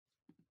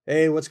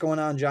Hey, what's going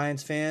on,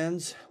 Giants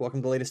fans?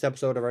 Welcome to the latest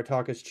episode of our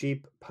Talk is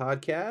Cheap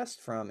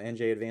podcast from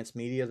NJ Advanced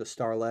Media, the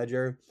Star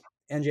Ledger,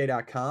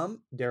 NJ.com.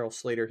 Daryl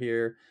Slater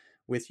here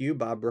with you,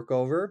 Bob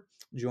Brookover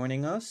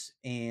joining us.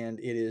 And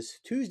it is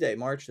Tuesday,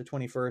 March the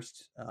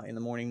 21st in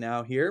the morning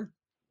now here.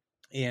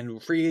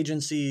 And free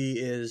agency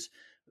is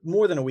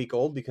more than a week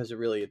old because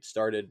it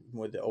started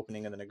with the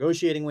opening of the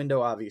negotiating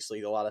window.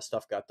 Obviously, a lot of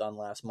stuff got done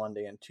last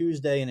Monday and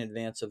Tuesday in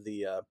advance of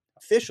the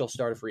official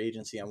start of free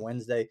agency on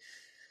Wednesday.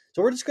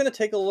 So we're just going to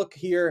take a look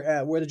here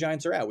at where the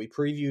Giants are at. We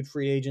previewed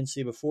free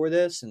agency before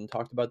this and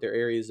talked about their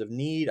areas of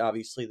need.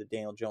 Obviously, the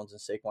Daniel Jones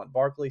and Saquon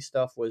Barkley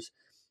stuff was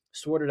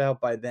sorted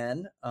out by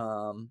then,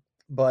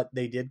 but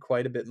they did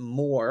quite a bit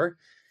more.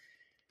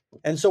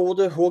 And so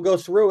we'll go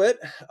through it.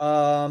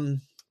 Bob,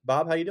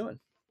 how you doing?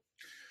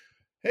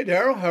 Hey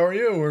Daryl, how are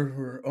you?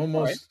 We're All right.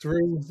 almost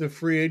through the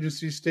free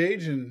agency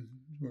stage, and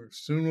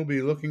soon we'll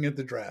be looking at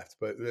the draft.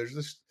 But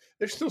there's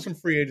still some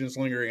free agents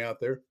lingering out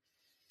there.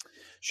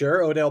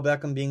 Sure, Odell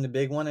Beckham being the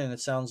big one, and it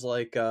sounds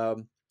like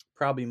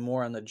probably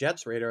more on the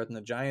Jets' radar than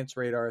the Giants'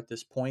 radar at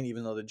this point,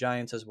 even though the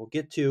Giants, as we'll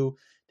get to,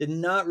 did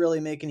not really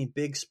make any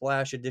big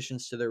splash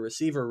additions to their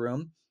receiver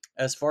room.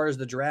 As far as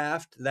the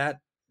draft,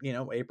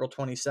 April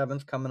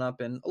 27th coming up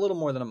in a little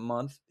more than a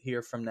month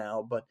here from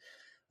now, but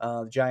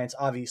the Giants,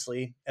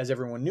 obviously, as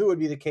everyone knew would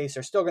be the case,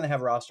 are still going to have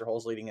roster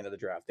holes leading into the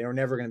draft. They were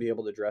never going to be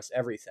able to address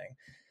everything.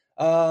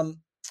 Um,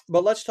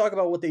 but let's talk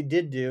about what they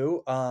did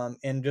do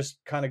and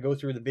just kind of go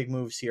through the big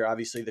moves here.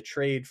 Obviously, the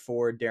trade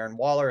for Darren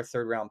Waller, a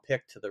third-round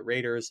pick to the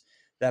Raiders,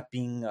 that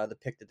being the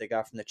pick that they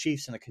got from the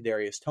Chiefs in the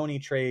Kadarius Toney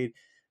trade.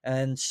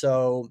 And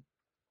so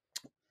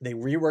they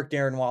reworked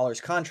Darren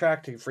Waller's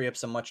contract to free up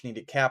some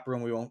much-needed cap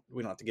room. We don't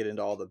have to get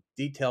into all the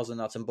details and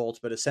nuts and bolts,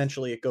 but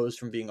essentially it goes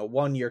from being a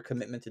 1-year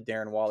commitment to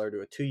Darren Waller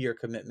to a 2-year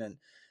commitment,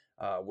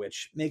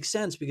 which makes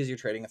sense because you're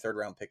trading a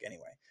third-round pick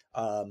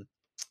anyway.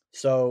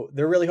 So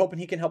they're really hoping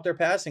he can help their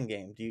passing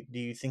game. Do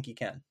you think he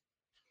can?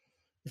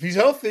 If he's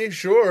healthy,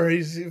 sure.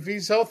 If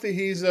he's healthy,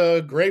 he's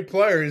a great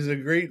player. He's a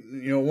great,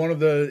 one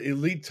of the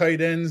elite tight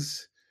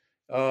ends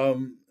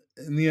in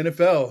the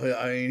NFL.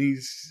 I mean,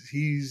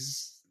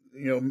 he's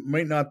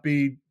might not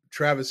be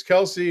Travis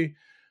Kelce,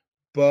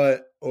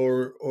 but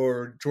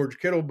or George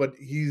Kittle, but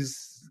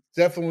he's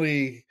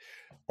definitely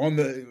on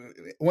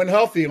the when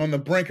healthy on the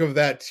brink of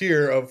that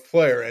tier of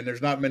player, and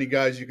there's not many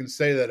guys you can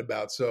say that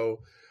about.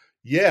 So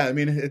yeah, I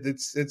mean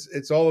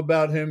it's all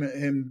about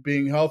him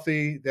being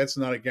healthy. That's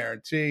not a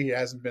guarantee. He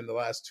hasn't been the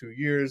last 2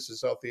 years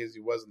as healthy as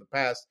he was in the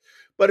past.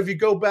 But if you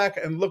go back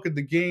and look at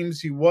the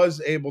games he was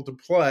able to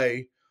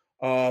play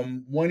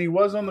when he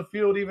was on the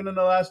field, even in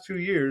the last 2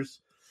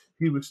 years,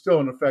 he was still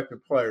an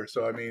effective player.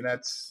 So I mean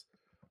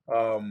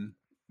um,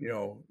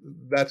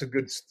 that's a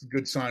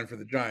good sign for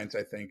the Giants.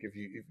 I think if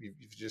you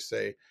just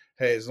say,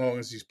 hey, as long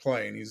as he's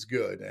playing, he's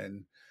good,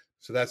 and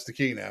so that's the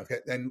key now.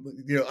 And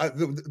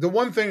the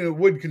one thing that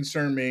would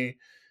concern me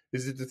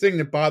is that the thing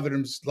that bothered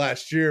him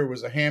last year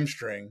was a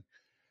hamstring,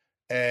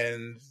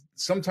 and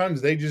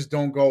sometimes they just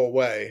don't go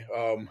away.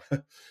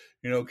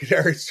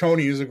 Kadarius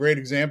Toney is a great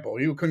example.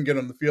 He couldn't get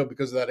on the field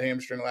because of that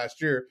hamstring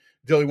last year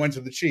until he went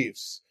to the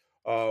Chiefs.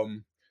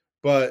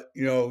 But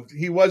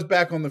he was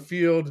back on the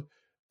field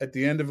at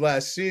the end of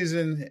last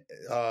season,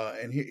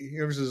 and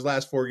here's his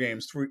last 4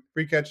 games: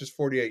 three catches,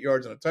 48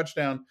 yards, and a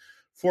touchdown.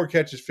 4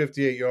 catches,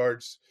 58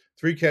 yards.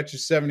 3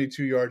 catches,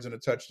 72 yards, and a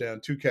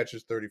touchdown. 2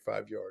 catches,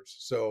 35 yards.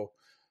 So,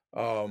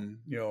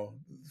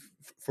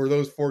 for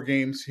those 4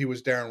 games, he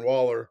was Darren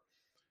Waller.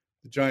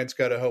 The Giants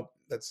got to hope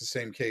that's the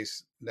same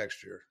case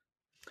next year.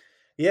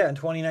 Yeah, in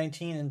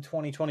 2019 and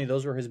 2020,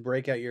 those were his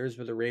breakout years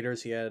with the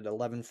Raiders. He had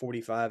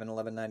 1145 and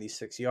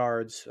 1196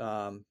 yards.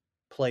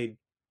 Played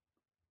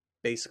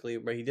basically,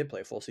 but he did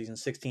play a full season,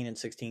 16 and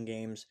 16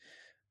 games,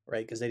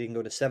 right? Because they didn't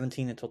go to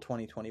 17 until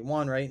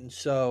 2021, right? And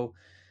so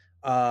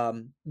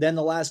then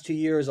the last 2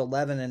 years,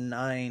 11 and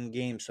 9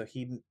 games. So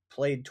he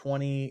played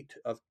 20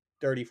 of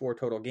 34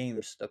 total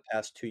games the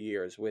past 2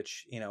 years,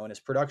 which, and his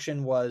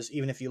production was,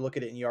 even if you look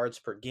at it in yards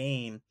per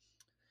game,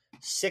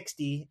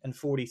 60 and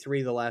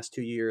 43 the last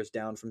 2 years,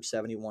 down from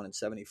 71 and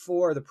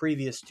 74 the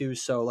previous two.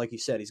 So, like you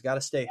said, he's got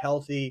to stay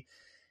healthy.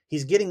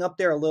 He's getting up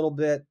there a little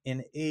bit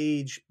in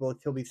age. Well,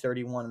 he'll be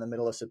 31 in the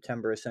middle of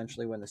September,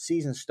 essentially, when the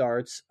season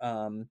starts.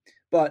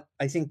 But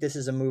I think this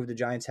is a move the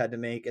Giants had to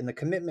make. And the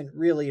commitment,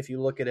 really, if you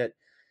look at it,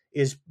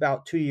 is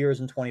about 2 years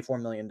and $24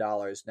 million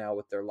now,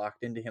 what they're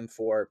locked into him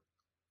for,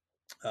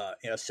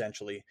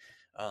 essentially.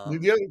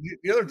 The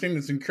other thing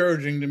that's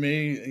encouraging to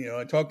me,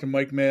 I talked to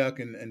Mike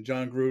Mayock and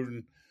John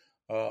Gruden.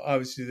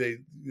 Obviously,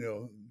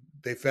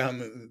 they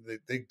found that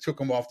they took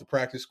him off the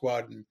practice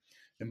squad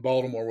in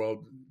Baltimore.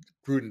 Well,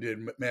 Gruden did.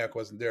 Mayock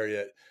wasn't there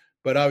yet,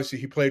 but obviously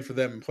he played for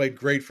them and played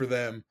great for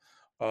them.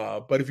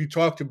 But if you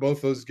talk to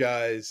both those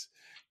guys,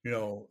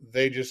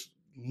 they just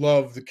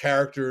love the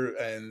character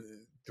and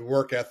the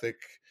work ethic.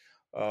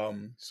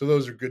 So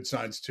those are good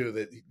signs too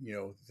that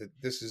that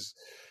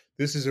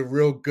this is a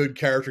real good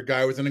character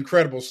guy with an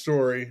incredible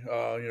story.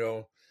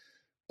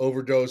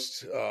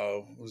 Overdosed,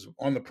 was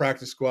on the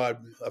practice squad,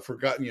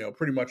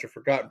 pretty much a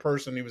forgotten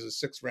person. He was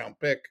a 6th round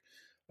pick.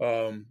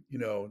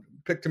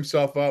 picked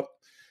himself up,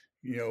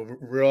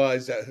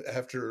 realized that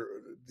after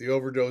the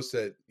overdose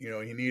that,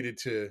 he needed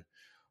to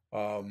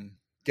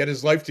get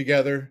his life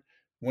together,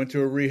 went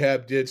to a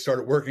rehab,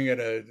 started working at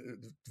a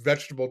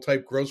vegetable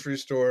type grocery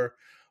store.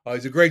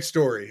 It's a great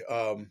story.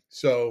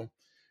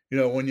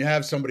 When you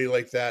have somebody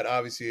like that,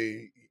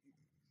 obviously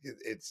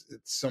it's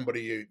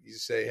somebody you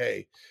say,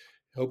 hey,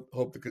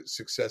 hope the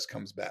success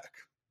comes back.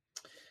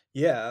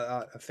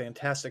 Yeah, a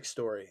fantastic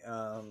story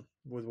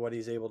with what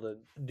he's able to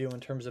do in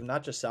terms of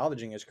not just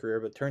salvaging his career,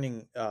 but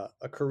turning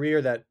a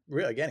career that,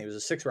 really, again, he was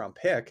a 6th-round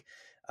pick,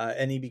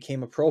 and he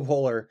became a Pro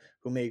Bowler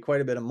who made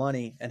quite a bit of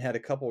money and had a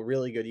couple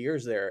really good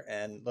years there.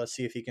 And let's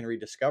see if he can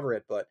rediscover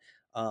it. But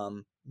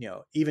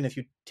even if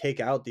you take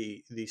out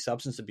the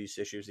substance abuse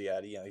issues he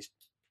had, he's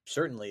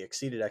certainly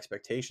exceeded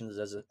expectations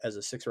as a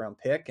 6th-round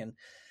pick. And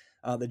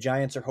the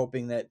Giants are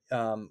hoping that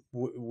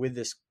with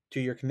this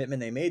 2-year commitment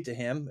they made to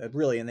him,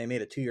 really, and they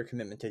made a 2-year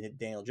commitment to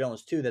Daniel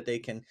Jones too, that they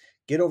can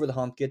get over the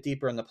hump, get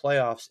deeper in the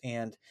playoffs,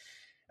 and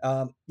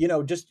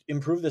just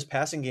improve this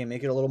passing game,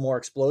 make it a little more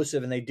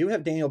explosive. And they do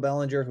have Daniel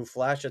Bellinger, who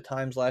flashed at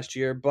times last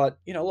year, but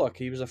look,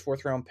 he was a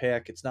 4th-round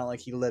pick. It's not like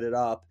he lit it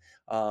up.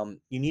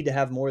 You need to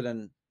have more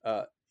than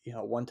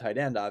one tight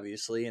end,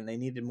 obviously, and they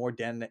needed more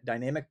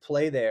dynamic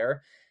play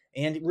there.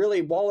 And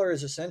really, Waller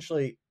is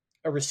essentially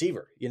a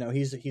receiver.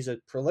 He's a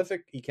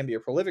prolific. He can be a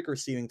prolific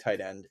receiving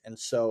tight end, and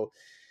so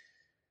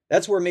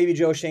that's where maybe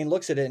Joe Schoen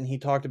looks at it and he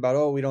talked about,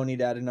 oh, we don't need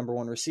to add a number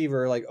 1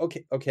 receiver. Like,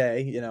 okay,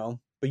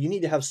 but you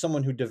need to have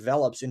someone who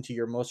develops into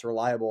your most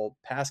reliable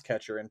pass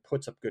catcher and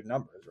puts up good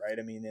numbers, right?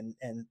 I mean, and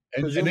It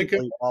can,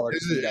 presumably Waller can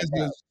be that as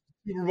guy. the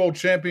Super Bowl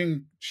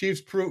champion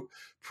Chiefs proved,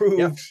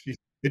 Yep.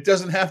 it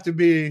doesn't have to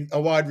be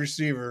a wide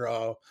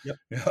receiver. Yep.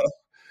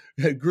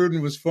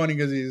 Gruden was funny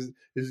because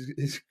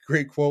his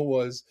great quote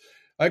was,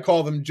 "I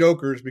call them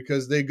jokers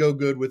because they go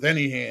good with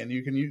any hand.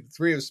 You can use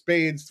 3 of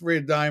spades, 3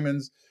 of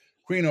diamonds,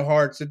 queen of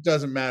hearts. It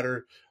doesn't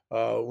matter.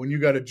 When you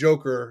got a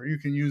joker, you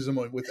can use them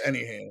with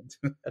any hand."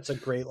 That's a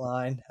great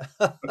line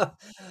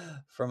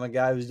from a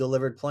guy who's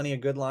delivered plenty of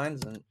good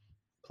lines and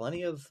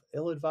plenty of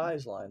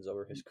ill-advised lines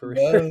over his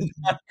career. Well,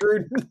 Not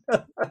Gruden.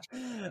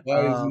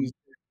 why is he in this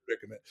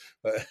predicament?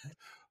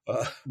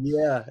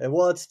 Yeah,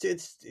 well,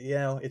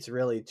 it's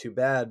really too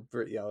bad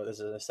for, as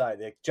an aside.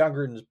 Like, John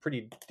Gruden is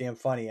pretty damn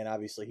funny, and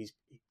obviously he's,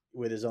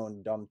 with his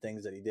own dumb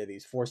things that he did,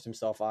 he's forced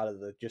himself out of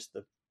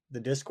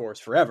the discourse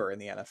forever in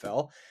the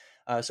NFL.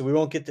 So we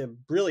won't get to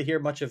really hear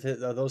much of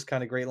those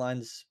kind of great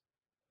lines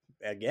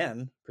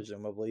again,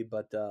 presumably.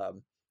 But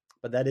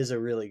that is a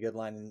really good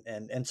line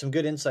and some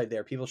good insight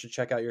there. People should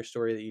check out your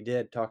story that you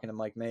did talking to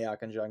Mike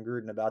Mayock and John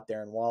Gruden about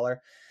Darren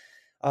Waller.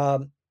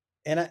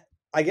 And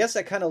I guess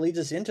that kind of leads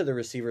us into the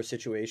receiver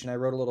situation. I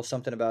wrote a little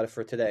something about it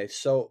for today.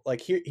 So,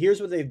 like, here's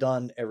what they've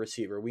done at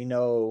receiver. We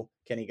know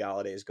Kenny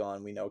Galladay is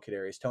gone. We know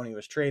Kadarius Toney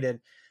was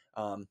traded.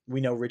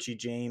 We know Richie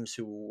James,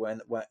 who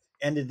when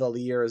ended the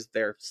year as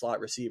their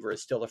slot receiver,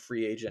 is still a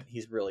free agent.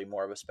 He's really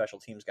more of a special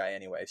teams guy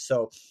anyway.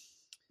 So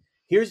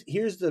here's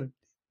the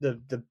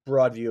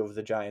broad view of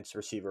the Giants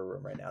receiver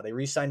room right now. They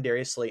re-signed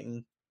Darius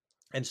Slayton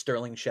and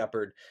Sterling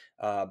Shepard,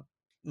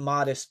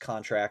 modest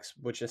contracts,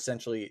 which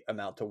essentially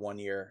amount to 1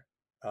 year.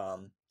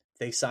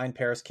 They signed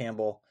Parris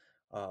Campbell,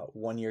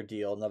 1-year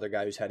deal, another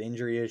guy who's had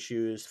injury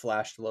issues,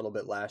 flashed a little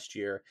bit last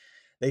year.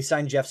 They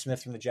signed Jeff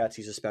Smith from the Jets.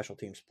 He's a special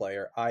teams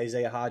player.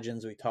 Isaiah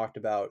Hodgins, we talked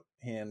about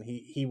him.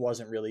 He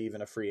wasn't really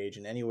even a free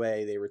agent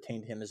anyway. They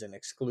retained him as an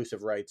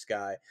exclusive rights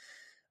guy.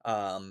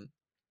 And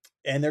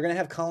they're going to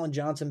have Colin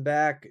Johnson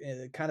back,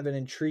 kind of an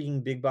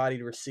intriguing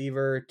big-bodied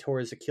receiver, tore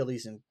his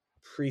Achilles in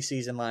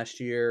preseason last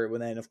year.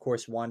 And then, of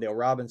course, Wan'Dale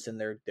Robinson,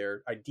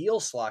 their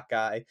ideal slot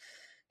guy,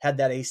 had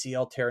that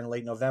ACL tear in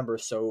late November.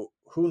 So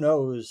who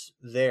knows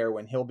there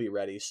when he'll be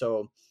ready.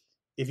 So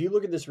if you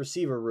look at this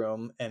receiver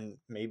room, and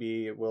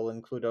maybe it will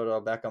include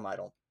Odell Beckham, I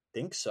don't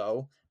think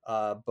so.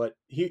 But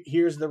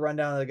here's the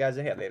rundown of the guys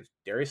they have. They have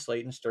Darius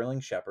Slayton,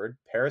 Sterling Shepard,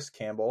 Parris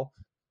Campbell,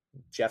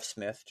 Jeff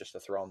Smith, just to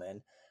throw him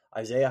in,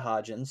 Isaiah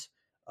Hodgins,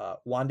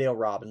 Wan'Dale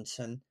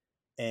Robinson,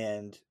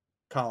 and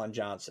Colin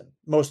Johnson.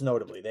 Most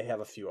notably, they have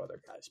a few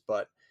other guys.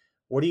 But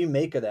what do you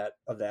make of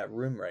that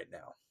room right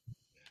now?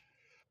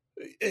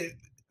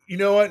 You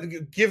know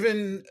what?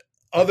 Given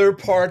other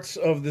parts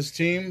of this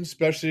team,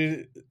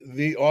 especially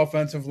the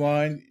offensive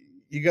line,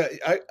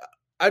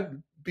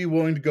 I'd be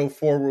willing to go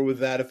forward with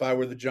that if I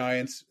were the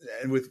Giants,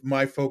 and with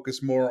my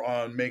focus more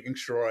on making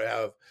sure I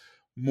have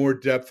more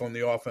depth on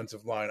the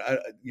offensive line. I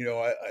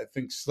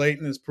think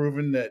Slayton has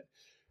proven that,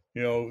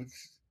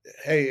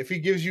 hey, if he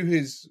gives you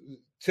his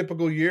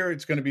typical year,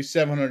 it's going to be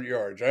 700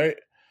 yards, right?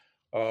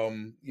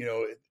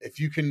 If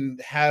you can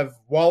have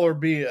Waller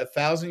be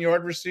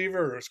 1,000-yard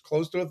receiver or as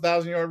close to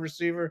 1,000-yard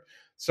receiver,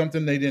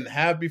 something they didn't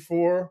have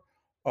before.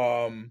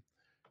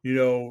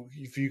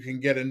 If you can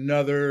get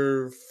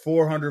another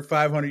 400,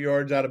 500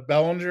 yards out of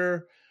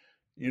Bellinger,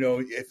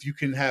 if you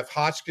can have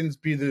Hodgins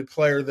be the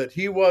player that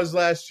he was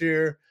last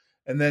year,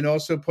 and then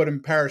also put in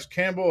Parris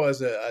Campbell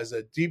as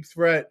a deep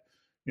threat,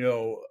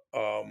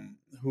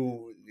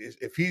 who,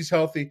 if he's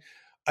healthy,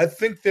 I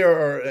think there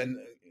are, and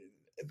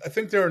I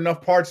think there are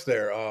enough parts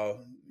there. I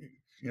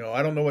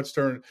don't know what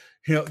Stern.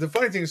 The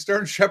funny thing is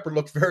Stern Shepard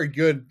looked very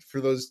good for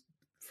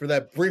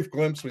that brief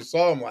glimpse we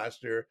saw him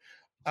last year.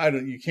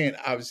 You can't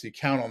obviously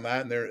count on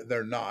that, and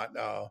they're not.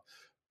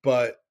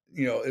 But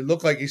it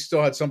looked like he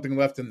still had something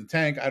left in the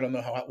tank. I don't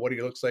know what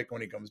he looks like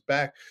when he comes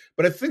back,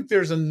 but I think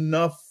there's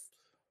enough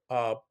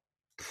uh,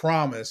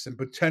 promise and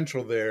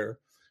potential there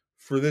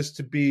for this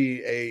to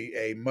be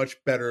a much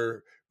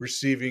better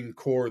receiving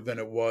core than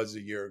it was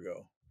a year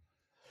ago.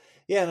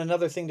 Yeah, and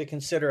another thing to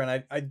consider,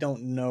 and I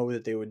don't know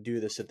that they would do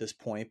this at this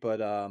point, but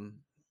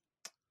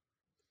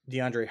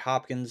DeAndre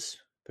Hopkins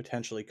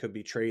potentially could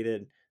be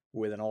traded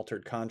with an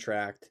altered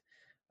contract.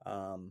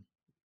 Um,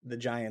 the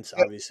Giants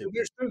Yeah, obviously.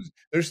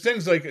 there's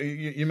things like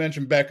you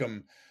mentioned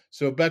Beckham.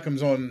 So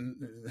Beckham's on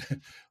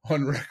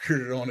on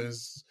record on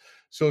his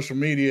social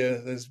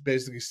media that's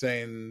basically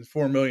saying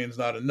 4 million is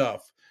not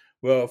enough.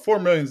 Well, 4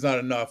 million is not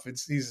enough.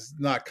 He's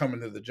not coming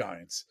to the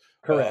Giants.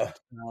 Correct.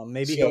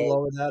 Maybe So he'll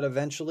lower that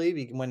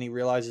eventually when he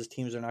realizes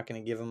teams are not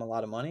going to give him a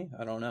lot of money.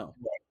 I don't know.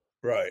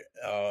 right,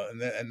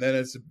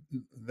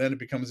 then it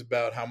becomes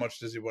about how much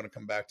does he want to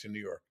come back to New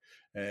York,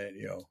 and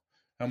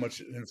how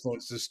much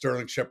influence does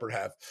Sterling Shepard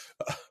have?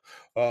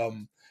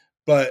 um,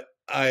 but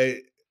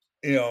I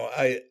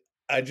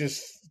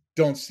just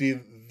don't see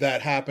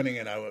that happening,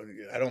 and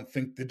I don't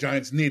think the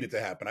Giants need it to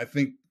happen. I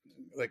think,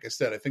 like I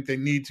said, I think they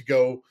need to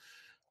go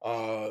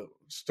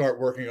start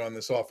working on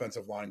this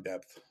offensive line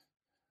depth.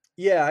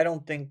 Yeah, I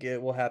don't think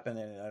it will happen,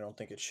 and I don't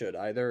think it should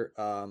either.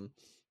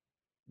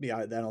 Yeah,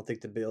 I don't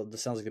think the Bill. It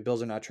sounds like the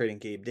Bills are not trading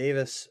Gabe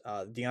Davis.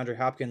 DeAndre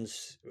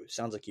Hopkins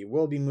sounds like he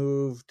will be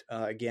moved.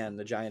 Again,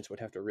 the Giants would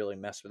have to really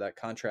mess with that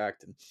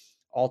contract and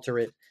alter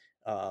it,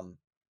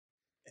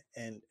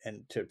 and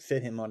to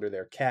fit him under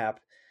their cap.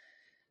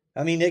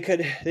 I mean, they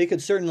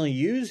could certainly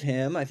use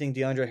him. I think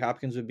DeAndre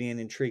Hopkins would be an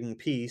intriguing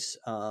piece.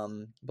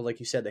 But like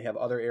you said, they have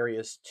other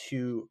areas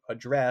to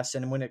address.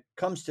 And when it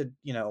comes to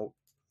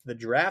the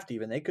draft,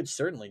 even they could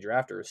certainly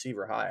draft a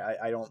receiver high.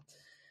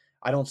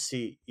 I don't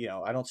see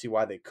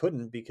why they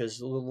couldn't, because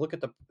look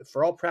at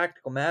for all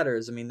practical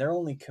matters. I mean,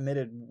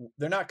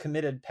 they're not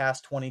committed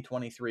past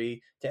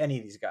 2023 to any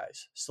of these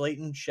guys.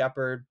 Slayton,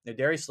 Shepard,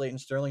 Darius Slayton,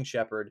 Sterling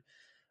Shepard,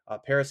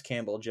 Parris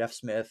Campbell, Jeff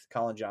Smith,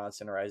 Colin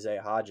Johnson, or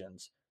Isaiah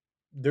Hodgins.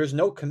 There's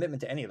no commitment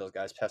to any of those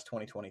guys past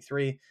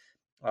 2023.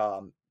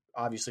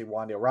 Obviously,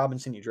 Wan'Dale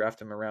Robinson, you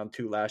drafted him around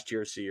 2 last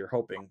year, so you're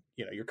hoping,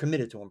 you're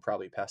committed to him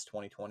probably past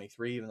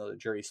 2023, even though the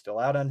jury's still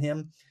out on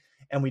him.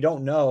 And we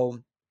don't know,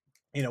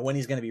 when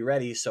he's going to be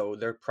ready. So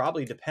they're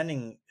probably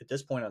depending at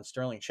this point on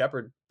Sterling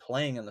Shepard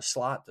playing in the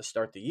slot to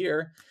start the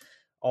year,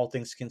 all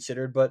things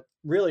considered. But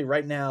really,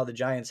 right now, the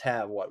Giants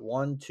have what,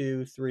 1,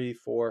 2, 3,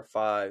 4,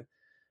 5.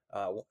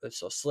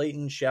 So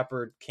Slayton,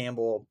 Shepard,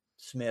 Campbell,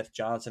 Smith,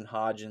 Johnson,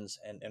 Hodgins,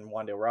 and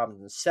Wan'Dale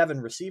Robinson,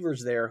 7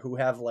 receivers there who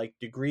have like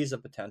degrees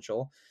of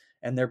potential,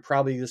 and they're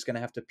probably just going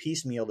to have to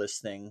piecemeal this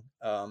thing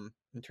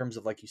in terms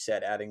of, like you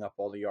said, adding up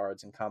all the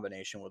yards in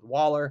combination with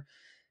Waller,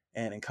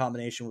 and in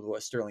combination with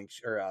what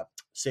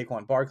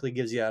Saquon Barkley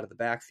gives you out of the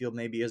backfield,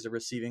 maybe as a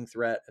receiving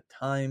threat at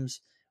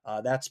times.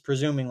 That's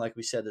presuming, like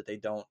we said, that they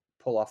don't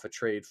pull off a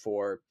trade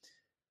for,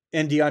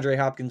 and DeAndre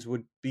Hopkins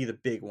would be the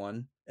big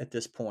one at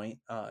this point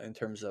in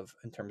terms of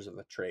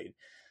a trade.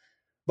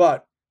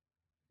 But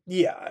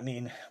yeah, I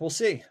mean, we'll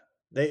see.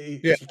 Yeah,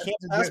 If you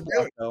can't pass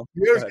block though,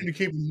 the go other ahead. thing to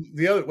keep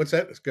the other what's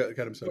that?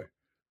 I'm sorry.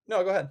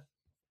 No, go ahead.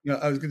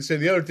 I was going to say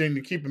the other thing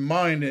to keep in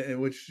mind,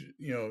 which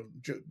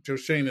Joe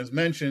Schoen has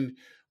mentioned,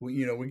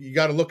 you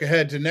got to look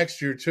ahead to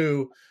next year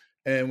too.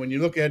 And when you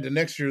look ahead to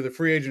next year, the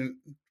free agent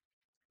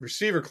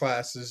receiver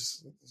class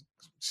is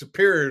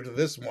superior to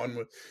this one.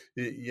 With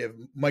you have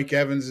Mike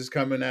Evans is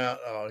coming out.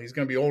 He's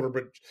going to be older,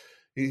 but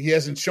he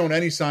hasn't shown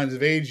any signs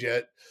of age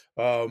yet.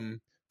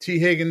 T.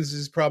 Higgins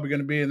is probably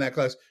going to be in that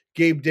class.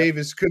 Gabe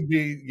Davis could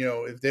be,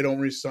 if they don't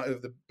resign,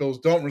 if the Bills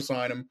don't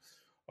resign him,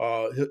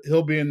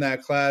 he'll be in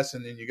that class.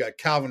 And then you got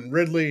Calvin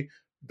Ridley,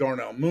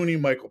 Darnell Mooney,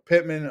 Michael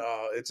Pittman.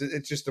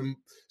 It's just a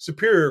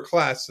superior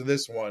class to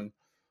this one.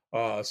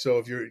 So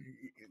if you're,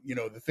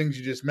 the things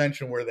you just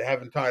mentioned where they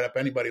haven't tied up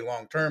anybody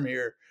long term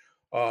here,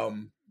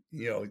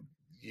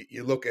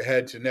 you look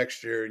ahead to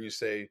next year and you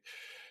say,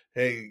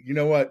 hey, you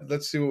know what?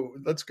 Let's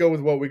go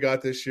with what we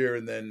got this year,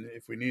 and then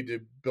if we need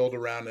to build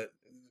around it,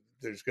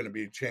 there's going to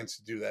be a chance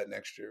to do that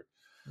next year.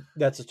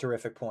 That's a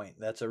terrific point.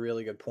 That's a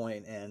really good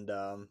point. And,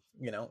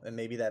 and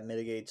maybe that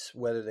mitigates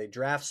whether they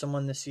draft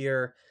someone this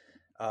year.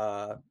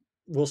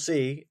 We'll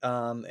see.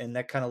 And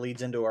that kind of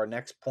leads into our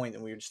next point,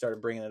 and we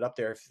started bringing it up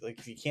there.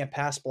 If you can't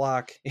pass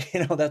block,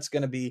 that's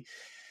going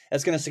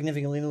to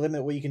significantly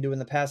limit what you can do in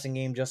the passing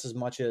game just as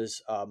much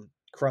as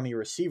crummy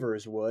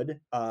receivers would.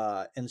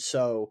 And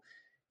so,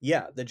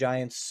 yeah, the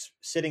Giants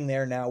sitting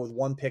there now with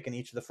 1 pick in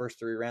each of the first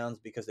 3 rounds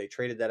because they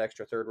traded that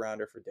extra 3rd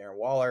rounder for Darren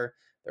Waller.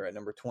 They're at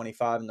number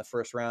 25 in the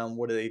first round.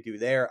 What do they do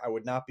there? I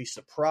would not be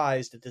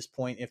surprised at this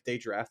point if they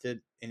drafted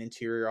an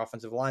interior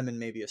offensive lineman,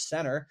 maybe a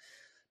center,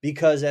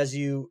 because as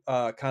you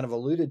kind of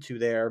alluded to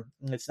there,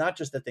 it's not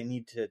just that they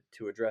need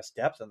to address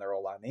depth on their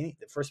O-line.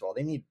 First of all,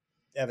 they need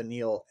Evan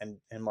Neal and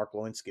Mark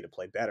Lewinsky to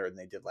play better than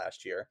they did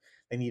last year.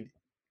 They need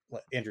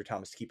Andrew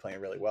Thomas to keep playing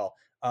really well.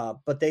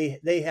 But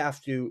they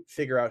have to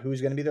figure out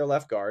who's going to be their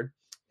left guard,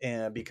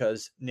 and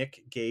because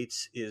Nick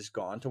Gates is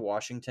gone to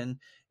Washington,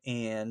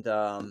 and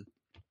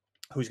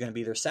who's going to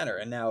be their center.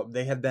 And now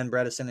they have Ben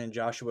Bredesen and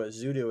Joshua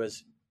Zudu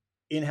as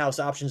in-house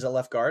options at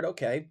left guard.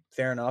 Okay,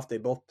 fair enough. They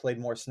both played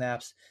more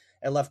snaps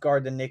at left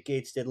guard than Nick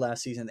Gates did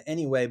last season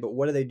anyway. But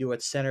what do they do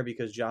at center?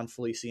 Because John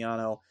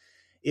Feliciano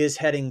is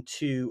heading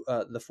to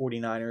the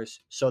 49ers.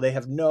 So they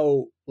have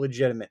no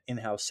legitimate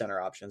in-house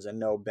center options, and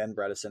no, Ben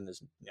Bredesen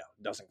is,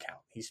 doesn't count.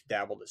 He's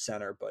dabbled at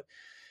center, but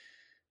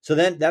so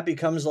then that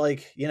becomes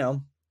like,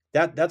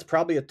 that's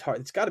probably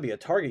it's got to be a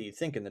target, you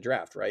think, in the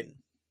draft, right?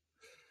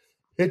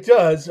 It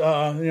does.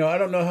 I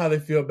don't know how they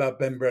feel about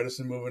Ben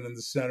Bredesen moving in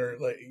the center.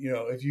 Like,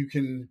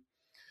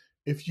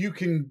 if you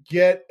can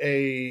get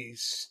a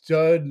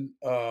stud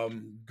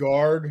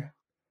guard,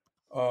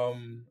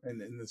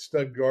 and the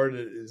stud guard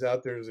is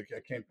out there.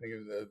 I can't think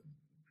of the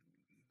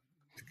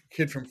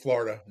kid from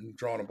Florida. I'm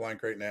drawing a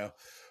blank right now.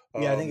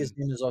 Yeah, I think his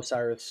name is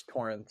Osiris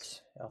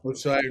Torrance.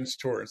 Osiris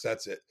Torrance,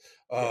 that's it.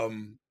 Yeah.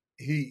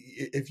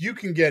 If you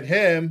can get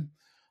him,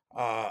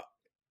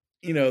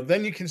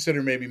 then you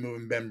consider maybe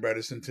moving Ben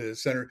Bredesen to the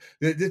center.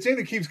 The thing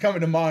that keeps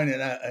coming to mind,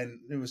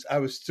 I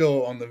was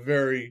still on the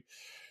very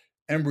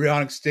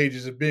embryonic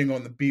stages of being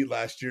on the beat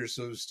last year,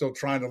 so I was still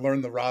trying to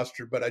learn the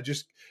roster. But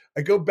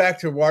I go back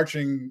to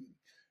watching,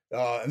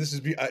 and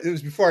it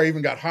was before I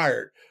even got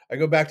hired. I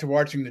go back to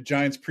watching the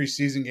Giants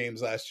preseason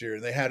games last year,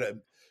 and they had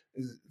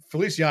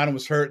Feliciano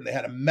was hurt, and they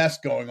had a mess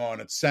going on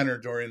at center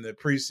during the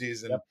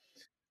preseason. Yep.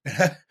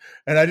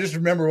 And I just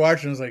remember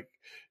watching. I was like,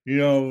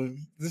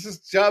 this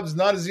job's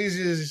not as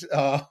easy as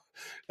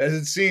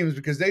it seems,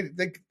 because they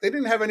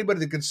didn't have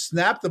anybody that could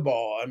snap the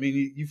ball. I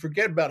mean, you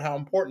forget about how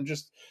important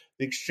just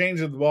the exchange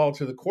of the ball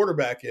to the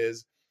quarterback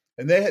is,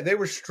 and they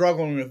were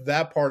struggling with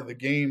that part of the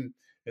game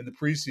in the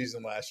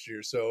preseason last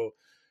year. So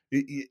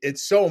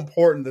it's so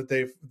important that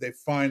they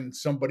find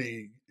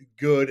somebody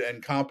good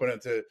and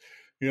competent to,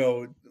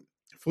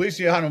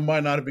 Feliciano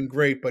might not have been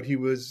great, but he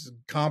was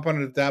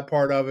competent at that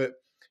part of it.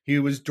 He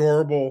was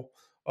durable,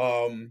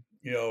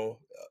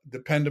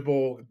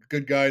 dependable,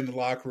 good guy in the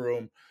locker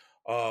room.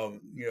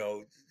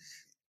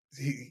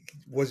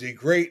 Was he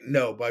great?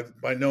 No,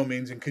 by no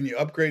means. And can you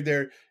upgrade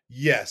there?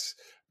 Yes,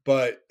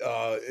 but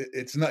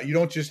it's not. You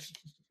don't just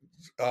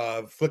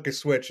flick a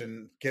switch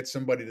and get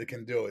somebody that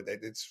can do it.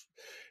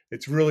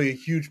 It's really a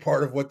huge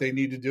part of what they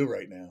need to do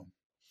right now.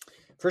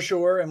 For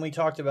sure. And we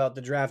talked about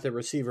the draft at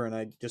receiver,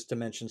 and just to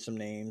mention some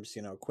names,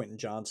 Quentin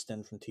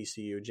Johnston from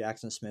TCU,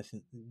 Jackson Smith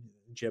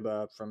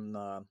Jibba from,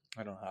 I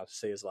don't know how to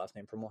say his last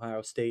name, from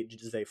Ohio State,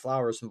 Zay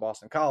Flowers from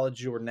Boston College,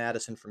 Jordan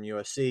Addison from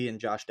USC, and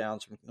Josh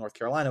Downs from North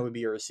Carolina would be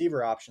your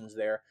receiver options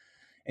there.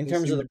 In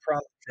terms of the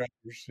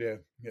yeah.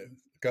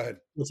 Go ahead.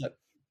 What's that?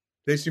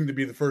 They seem to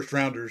be the first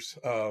rounders.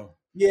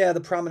 Yeah,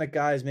 the prominent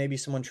guys, maybe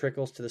someone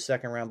trickles to the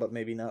second round, but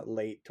maybe not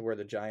late to where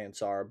the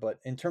Giants are. But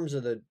in terms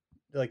of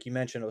like you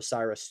mentioned,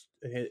 Osiris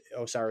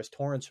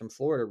Torrance from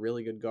Florida,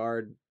 really good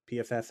guard.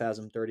 PFF has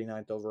him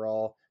 39th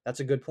overall. That's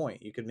a good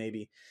point. You could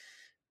maybe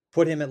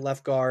put him at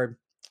left guard,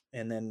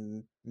 and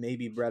then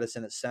maybe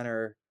Bredesen at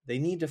center. They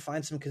need to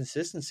find some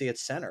consistency at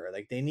center.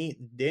 Like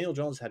Daniel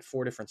Jones had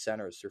 4 different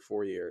centers through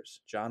 4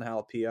 years. John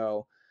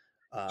Halapio.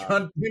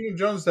 Daniel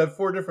Jones had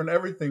 4 different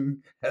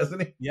everything,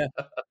 hasn't he? Yeah.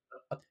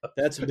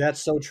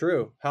 That's so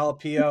true.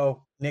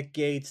 Halapio, Nick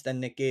Gates, then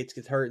Nick Gates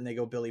gets hurt and they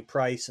go Billy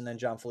Price, and then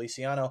John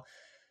Feliciano,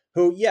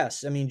 who,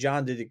 yes, I mean,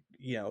 John did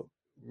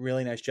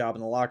really nice job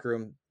in the locker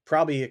room,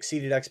 probably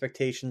exceeded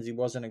expectations. He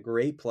wasn't a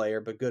great player,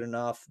 but good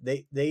enough.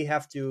 They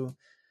have to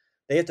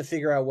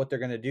figure out what they're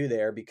going to do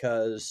there,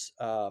 because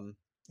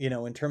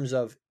in terms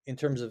of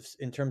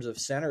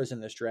centers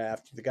in this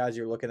draft, the guys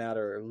you're looking at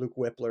are Luke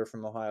Whippler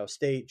from Ohio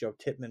State, Joe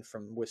Tippmann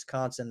from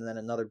Wisconsin, and then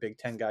another Big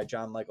Ten guy,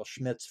 John Michael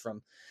Schmitz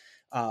from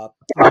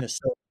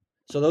Minnesota.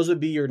 So those would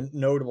be your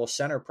notable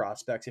center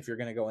prospects if you're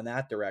going to go in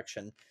that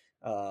direction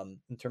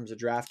in terms of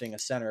drafting a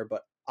center.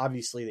 But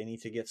obviously they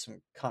need to get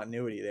some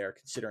continuity there,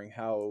 considering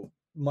how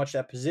much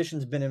that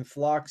position's been in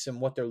flux and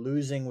what they're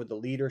losing with the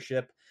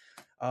leadership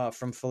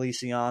from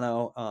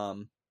Feliciano.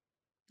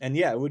 And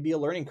yeah, it would be a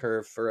learning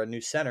curve for a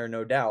new center,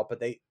 no doubt, but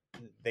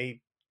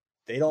they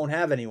don't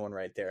have anyone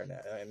right there.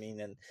 I mean,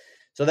 and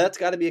so that's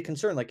got to be a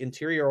concern. Like,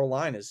 interior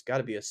O-line has got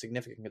to be a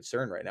significant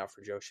concern right now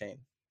for Joe Schoen.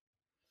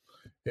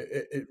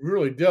 It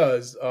really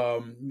does. I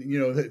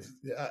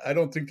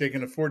don't think they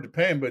can afford to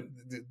pay him, but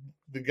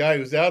the guy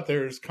who's out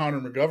there is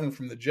Connor McGovern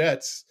from the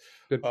Jets.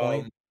 Good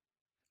point.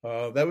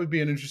 That would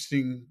be an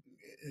interesting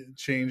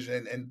change.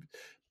 And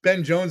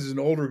Ben Jones is an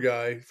older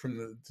guy from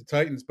the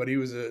Titans, but he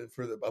was a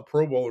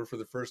Pro Bowler for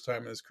the first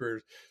time in his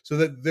career. So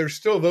that there's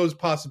still those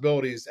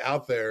possibilities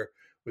out there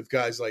with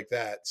guys like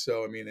that.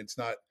 So, I mean, it's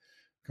not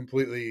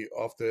completely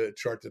off the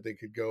chart that they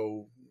could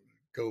go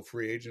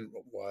free agent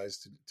wise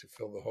to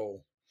fill the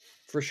hole.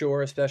 For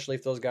sure, especially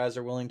if those guys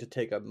are willing to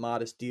take a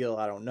modest deal.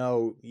 I don't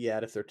know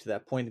yet if they're to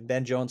that point.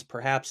 Ben Jones,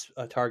 perhaps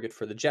a target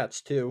for the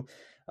Jets too.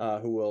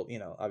 who will,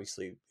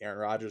 obviously Aaron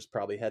Rodgers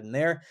probably heading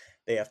there.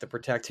 They have to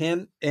protect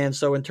him. And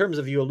so in terms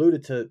of, you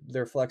alluded to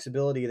their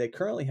flexibility, they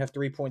currently have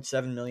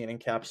 3.7 million in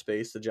cap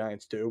space. The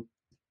Giants do.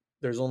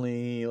 There's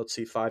only, let's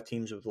see, 5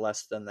 teams with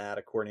less than that,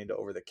 according to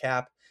Over the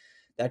Cap.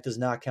 That does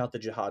not count the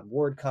Jihad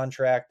Ward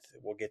contract.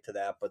 We'll get to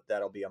that, but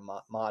that'll be a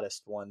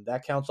modest one.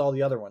 That counts all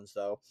the other ones,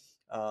 though.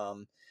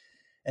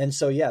 And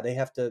so, yeah, they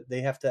have to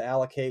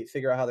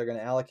figure out how they're going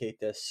to allocate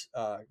this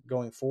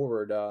going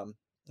forward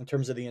in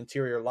terms of the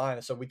interior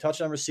line. So we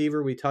touched on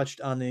receiver, we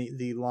touched on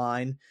the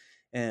line,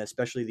 and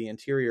especially the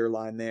interior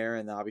line there,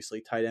 and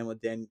obviously tight end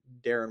with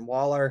Darren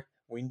Waller.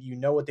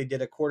 What they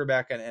did at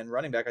quarterback and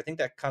running back. I think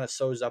that kind of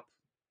sews up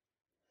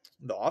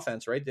the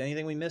offense, right?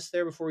 Anything we missed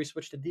there before we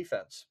switch to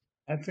defense?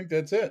 I think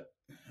that's it.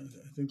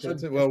 So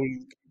Well,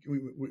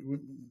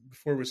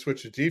 before we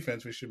switch to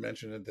defense, we should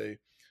mention that they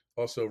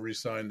also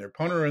re-signed their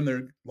punter and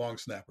their long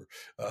snapper.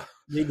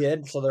 they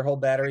did. So their whole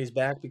battery's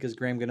back because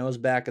Graham Gano's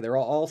back. They're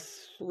all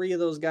three of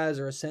those guys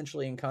are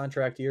essentially in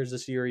contract years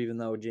this year, even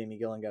though Jamie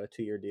Gillen got a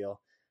 2-year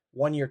deal,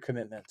 1-year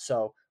commitment.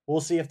 So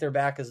we'll see if they're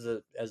back as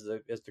the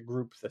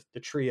group, the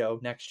trio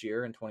next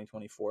year in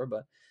 2024.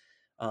 But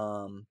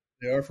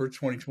they are for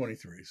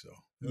 2023. So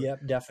yep,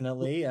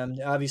 definitely.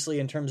 Obviously,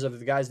 in terms of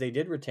the guys they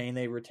did retain,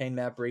 they retained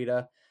Matt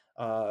Breida,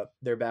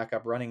 their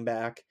backup running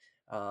back.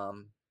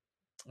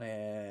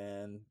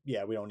 And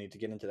yeah, we don't need to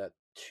get into that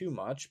too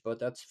much, but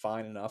that's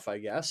fine enough, I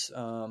guess.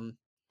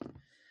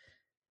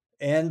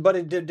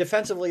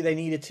 Defensively, they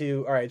needed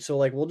to. All right, so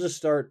like we'll just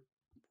start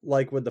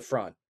like with the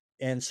front,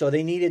 and so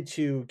they needed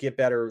to get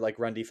better, like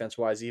run defense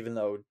wise. Even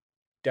though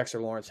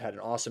Dexter Lawrence had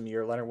an awesome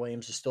year, Leonard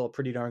Williams is still a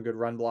pretty darn good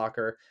run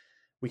blocker.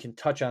 We can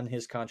touch on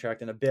his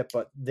contract in a bit,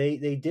 but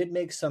they did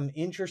make some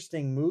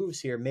interesting moves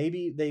here.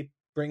 Maybe they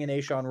bring in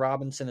Ashawn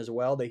Robinson as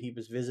well. That he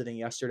was visiting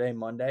yesterday,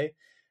 Monday.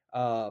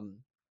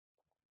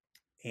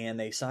 And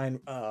they signed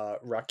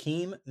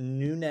Raheem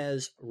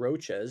Nunez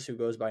Roches, who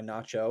goes by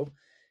Nacho,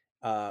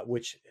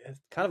 which is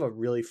kind of a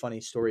really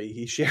funny story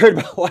he shared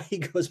about why he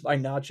goes by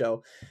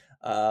Nacho.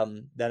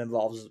 That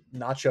involves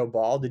Nacho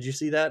Ball. Did you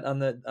see that on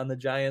the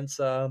Giants?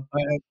 I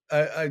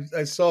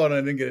saw it.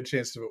 I didn't get a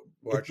chance to It's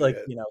watch it like,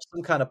 yet.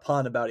 some kind of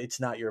pun about it's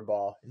not your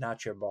ball,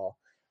 not your ball.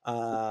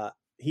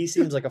 He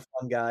seems like a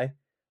fun guy.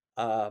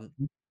 Um,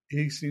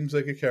 He seems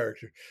like a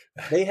character.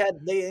 they had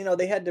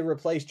to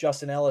replace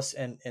Justin Ellis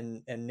and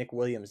Nick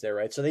Williams there,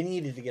 right? So they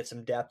needed to get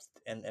some depth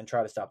and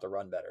try to stop the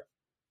run better.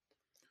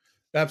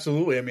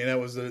 Absolutely. I mean, that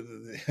was it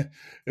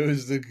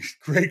was the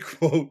great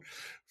quote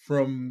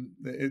from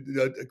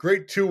a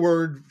great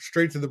 2-word,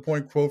 straight to the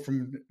point quote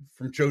from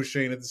Joe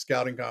Schoen at the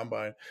scouting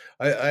combine.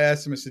 I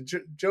asked him, I said,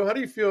 Joe, how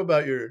do you feel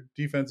about your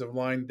defensive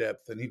line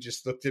depth? And he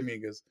just looked at me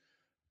and goes,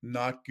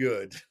 not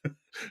good. Yep.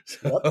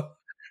 So,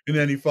 and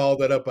then he followed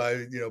that up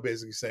by,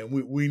 basically saying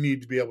we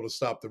need to be able to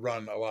stop the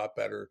run a lot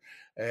better.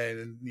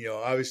 And,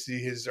 obviously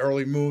his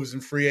early moves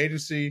in free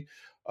agency,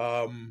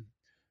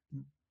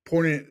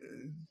 pointed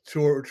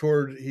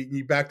toward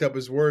he backed up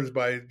his words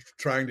by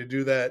trying to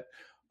do that.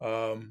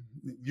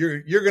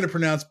 You're going to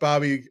pronounce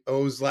Bobby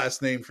O's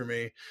last name for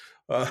me,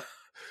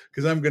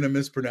 because I'm going to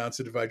mispronounce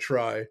it if I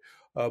try.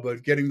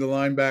 But getting the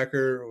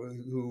linebacker,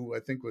 who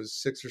I think was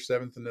 6th or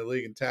 7th in the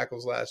league in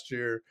tackles last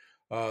year,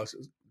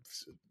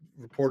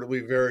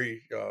 reportedly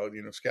very,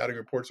 scouting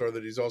reports are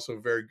that he's also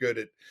very good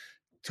at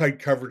tight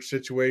coverage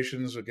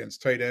situations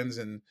against tight ends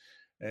and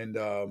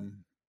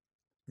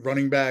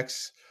running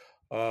backs.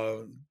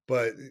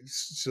 But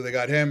so they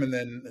got him, and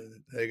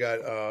then they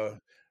got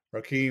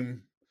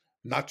Raheem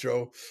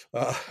Nacho,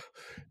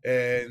 and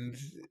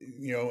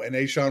and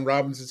Ashawn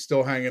Robinson's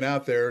still hanging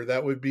out there.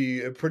 That would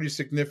be a pretty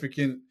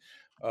significant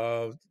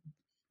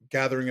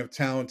gathering of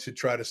talent to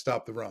try to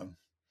stop the run.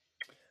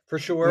 For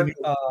When sure. you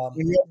also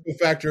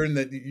factor in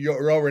that you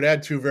already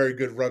had 2 very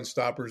good run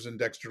stoppers in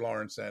Dexter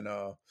Lawrence and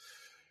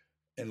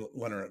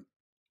Leonard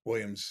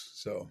Williams.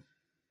 So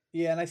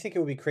Yeah, and I think it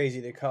would be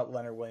crazy to cut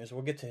Leonard Williams.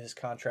 We'll get to his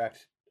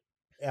contract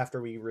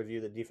after we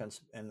review the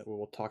defense, and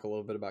we'll talk a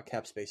little bit about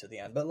cap space at the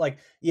end. But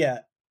yeah,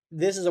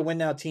 this is a win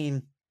now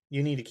team.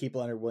 You need to keep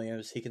Leonard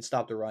Williams. He can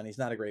stop the run. He's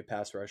not a great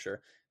pass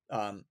rusher.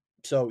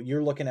 So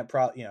you're looking at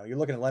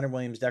Leonard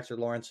Williams, Dexter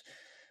Lawrence,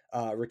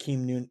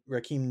 Raheem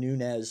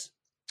Nunez,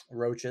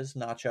 Roches,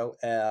 Nacho,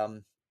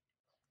 and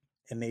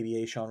maybe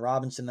Ashawn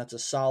Robinson. That's a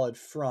solid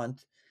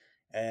front.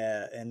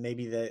 And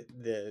maybe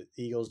the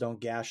Eagles don't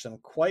gash them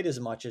quite as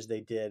much as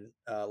they did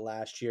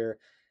last year.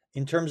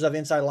 In terms of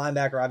inside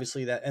linebacker,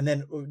 obviously and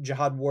then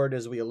Jihad Ward,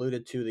 as we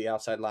alluded to, the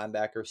outside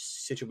linebacker,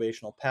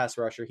 situational pass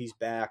rusher, he's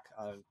back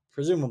on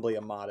presumably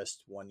a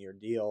modest 1-year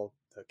deal.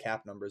 The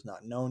cap number is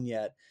not known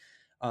yet,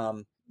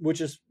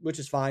 which is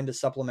fine to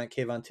supplement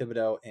Kayvon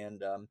Thibodeau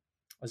and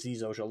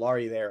Azeez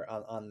Ojulari there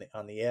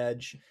on the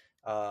edge.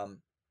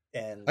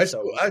 And I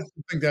so,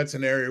 think that's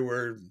an area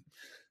where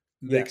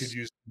they could yes,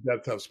 use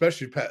depth help,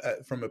 especially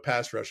from a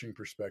pass rushing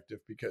perspective,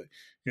 because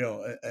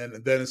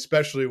and then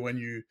especially when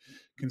you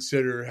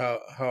consider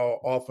how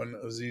often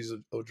Azeez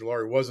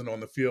Ojulari wasn't on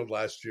the field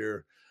last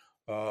year.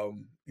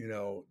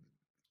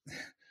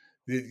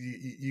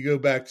 You go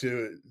back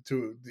to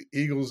the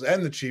Eagles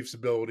and the Chiefs'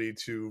 ability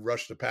to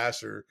rush the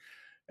passer,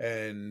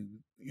 and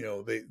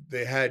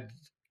they had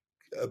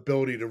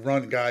ability to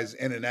run guys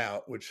in and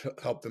out, which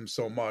helped them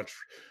so much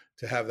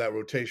to have that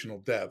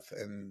rotational depth.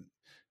 And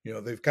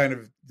they've kind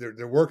of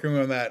they're working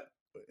on that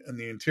in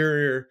the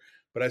interior,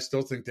 but I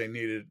still think they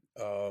needed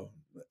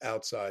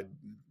outside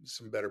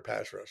some better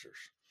pass rushers.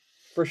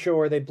 For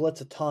sure, they blitz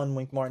a ton.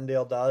 Wink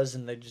Martindale does,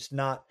 and they just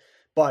not.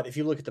 But if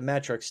you look at the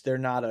metrics, they're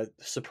not a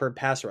superb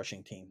pass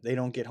rushing team. They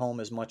don't get home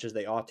as much as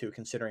they ought to,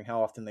 considering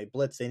how often they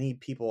blitz. They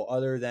need people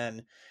other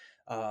than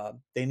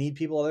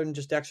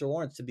just Dexter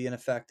Lawrence to be an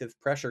effective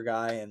pressure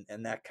guy,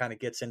 and that kind of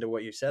gets into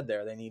what you said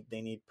there. They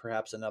need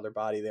perhaps another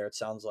body there. It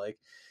sounds like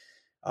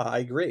I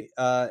agree,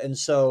 and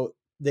so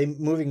they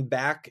moving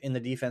back in the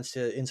defense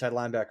to inside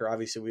linebacker.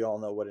 Obviously, we all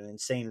know what an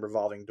insane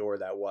revolving door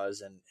that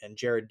was, and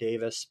Jared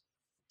Davis.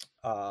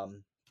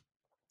 Um,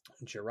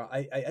 Gerard,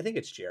 I think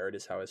it's Jared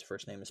is how his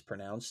first name is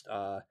pronounced.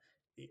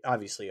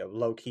 Obviously, a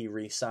low key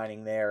re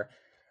signing there.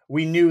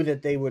 We knew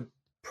that they would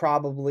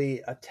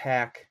probably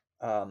attack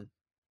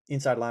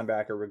inside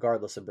linebacker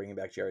regardless of bringing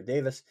back Jared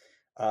Davis,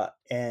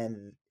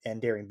 and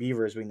Darren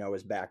Beaver, as we know,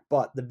 is back.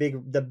 But the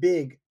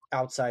big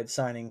outside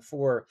signing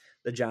for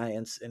the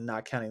Giants, and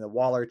not counting the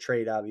Waller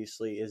trade,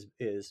 obviously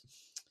is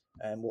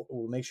and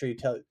we'll make sure you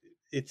tell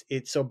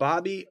it's so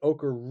Bobby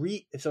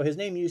Okereke. So his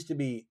name used to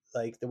be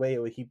like the way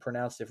he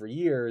pronounced it for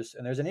years.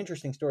 And there's an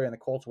interesting story on the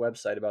Colts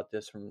website about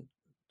this from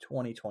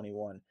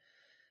 2021.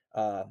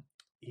 Uh,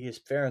 his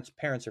parents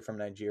are from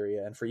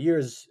Nigeria, and for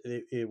years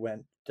it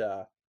went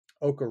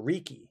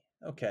Okereke.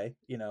 Okay,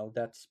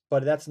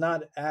 but that's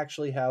not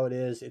actually how it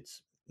is.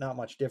 It's not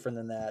much different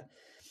than that.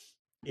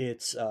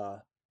 It's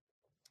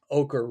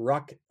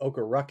Okereke.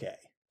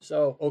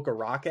 So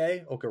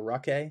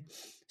Okereke.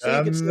 So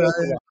you could say Um,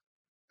 Okereke.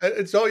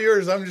 it's all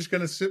yours. I'm just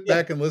going to sit Yeah,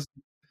 back and listen.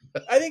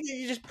 I think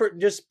you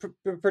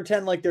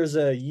pretend like there's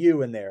a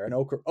U in there, an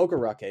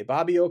Okereke,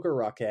 Bobby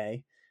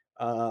Okereke,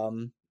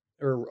 um,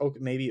 or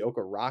maybe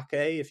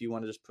Okereke if you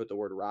want to just put the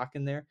word rock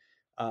in there.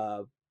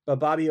 But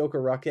Bobby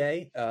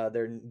Okereke,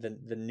 they're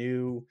the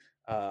new.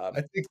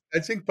 I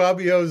think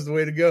Bobby O is the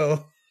way to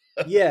go.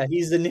 Yeah,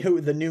 he's the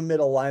new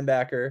middle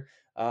linebacker.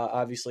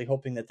 Obviously,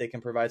 hoping that they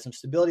can provide some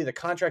stability. The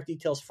contract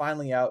details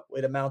finally out.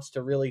 It amounts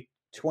to really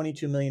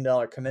 $22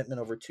 million commitment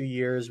over 2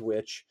 years,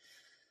 which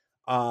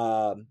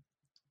um,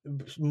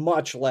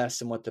 much less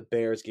than what the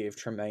Bears gave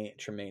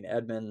Tremaine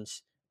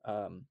Edmonds.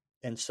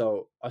 And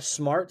so a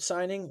smart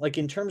signing, like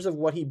in terms of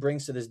what he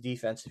brings to this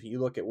defense, if you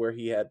look at where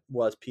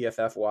was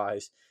PFF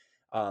wise,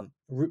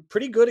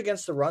 pretty good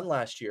against the run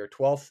last year.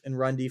 12th in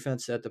run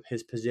defense at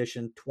his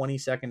position,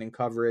 22nd in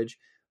coverage.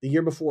 The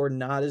year before,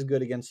 not as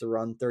good against the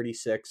run,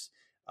 36.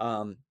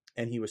 And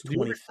he was The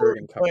year before 23rd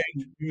in coverage.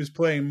 he was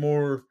playing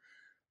more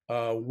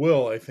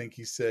Will. I think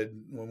he said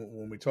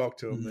when we talked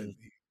to him that, Mhm.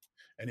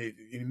 and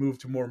he moved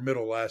to more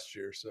middle last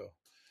year. So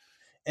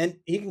And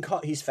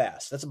he's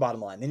fast. That's the bottom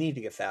line. They need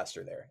to get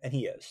faster there, and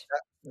he is.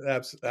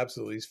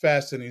 absolutely, he's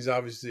fast, and he's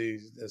obviously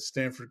a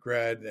Stanford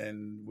grad.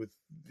 And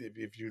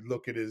if you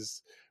look at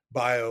his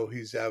bio,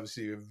 he's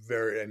obviously a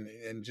very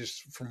and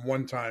just from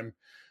one time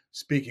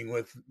speaking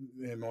with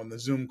him on the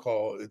Zoom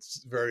call,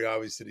 it's very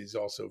obvious that he's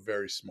also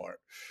very smart.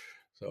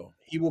 So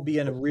He will be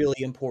a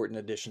really important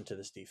addition to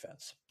this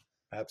defense.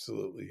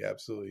 absolutely,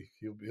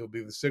 he'll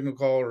be the signal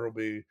caller.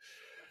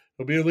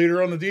 He'll be a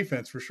leader on the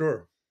defense for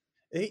sure.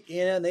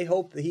 And they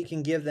hope that he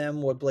can give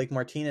them what Blake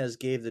Martinez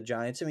gave the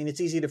Giants. I mean,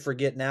 it's easy to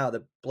forget now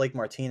that Blake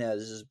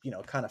Martinez,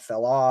 kind of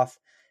fell off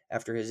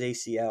after his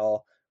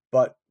ACL,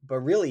 but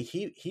really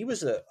he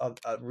was a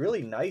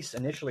really nice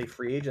initially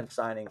free agent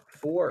signing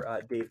for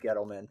Dave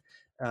Gettleman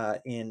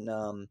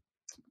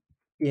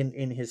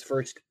in his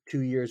first 2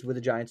 years with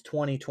the Giants,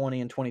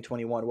 2020 and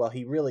 2021. Well,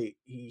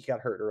 he got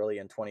hurt early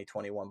in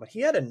 2021, but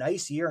he had a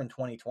nice year in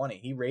 2020.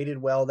 He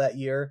rated well that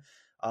year,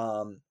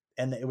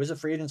 and it was a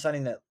free agent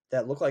signing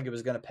that looked like it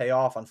was going to pay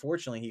off.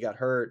 Unfortunately, he got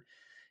hurt.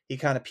 He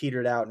kind of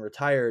petered out and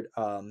retired.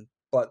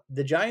 But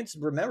the Giants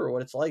remember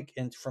what it's like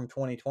from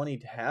 2020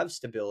 to have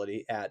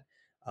stability at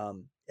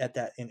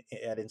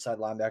inside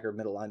linebacker,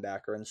 middle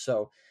linebacker, and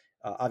so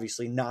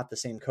obviously not the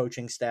same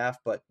coaching staff,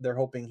 but they're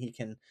hoping he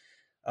can.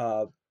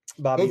 Uh,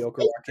 Bobby Both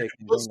both, Okereke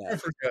can both bring that.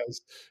 Stanford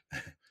guys.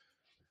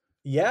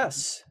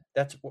 Yes,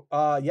 that's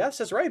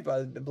right.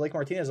 But Blake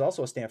Martinez is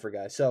also a Stanford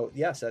guy. So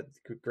yes, that's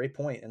a great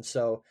point. And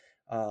so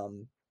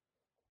um,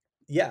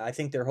 yeah, I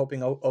think they're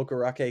hoping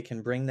Okereke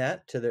can bring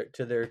that to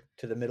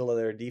the middle of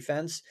their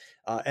defense,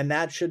 and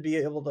that should be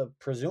able to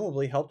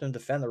presumably help them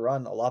defend the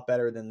run a lot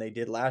better than they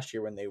did last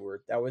year when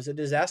that was a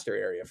disaster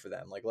area for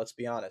them. Like, let's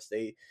be honest,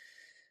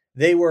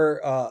 they were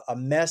a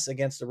mess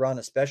against the run,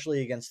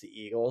 especially against the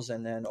Eagles.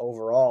 And then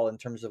overall, in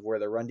terms of where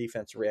the run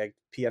defense ranked,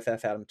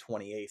 PFF had them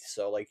 28th.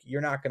 So, like,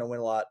 you're not going to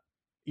win a lot.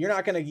 You're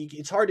not going to.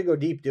 It's hard to go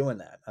deep doing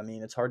that. I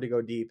mean, it's hard to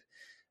go deep.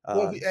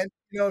 Well, Um, and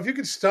if you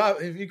can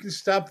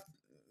stop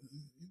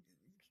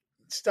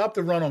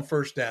the run on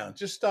first down,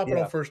 just stop it on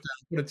yeah, first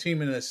down. Put a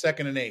team in a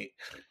 2nd and 8.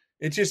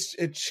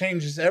 It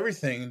changes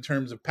everything in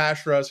terms of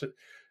pass rush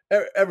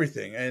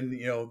everything. And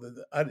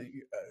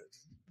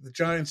the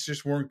Giants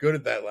just weren't good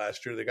at that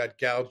last year. They got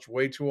gouged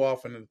way too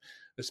often,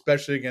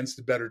 especially against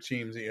the better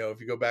teams. If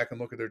you go back and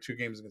look at their 2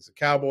 games against the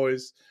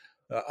Cowboys,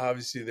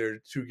 obviously there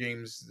are 2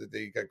 games that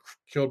they got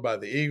killed by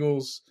the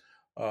Eagles.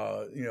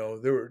 There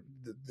were.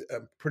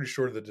 I'm pretty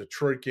sure the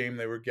Detroit game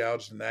they were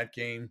gouged in that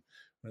game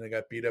when they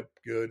got beat up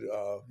good.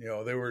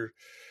 They were,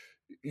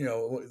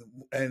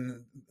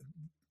 and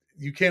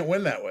you can't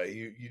win that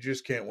way. You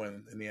just can't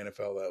win in the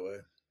NFL that way.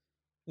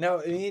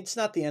 Now, I mean, it's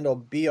not the end all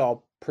be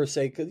all per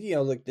se, because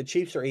like the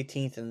Chiefs are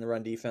 18th in the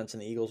run defense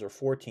and the Eagles are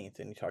 14th,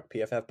 and you talk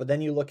PFF. But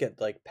then you look at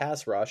like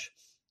pass rush.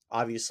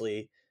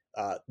 Obviously,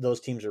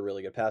 those teams are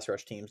really good pass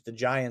rush teams. The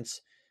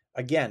Giants,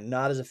 again,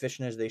 not as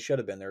efficient as they should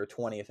have been. They were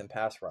 20th in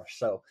pass rush.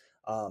 So,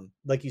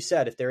 like you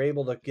said, if they're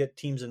able to get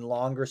teams in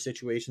longer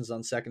situations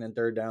on second and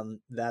third down,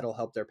 that'll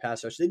help their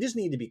pass rush. They just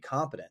need to be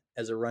competent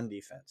as a run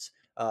defense.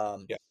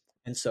 Yeah.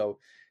 And so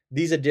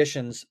these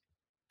additions,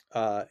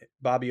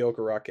 Bobby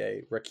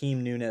Okereke,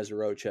 Raheem Nunez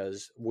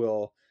Roches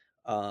will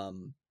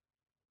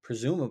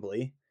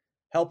presumably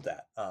help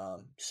that.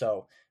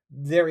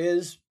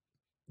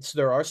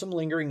 There are some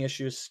lingering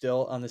issues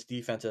still on this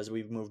defense as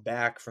we've moved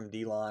back from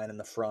D line in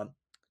the front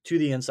to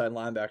the inside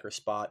linebacker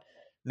spot.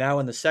 Now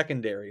in the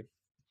secondary.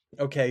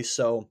 Okay,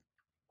 so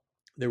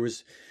there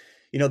was,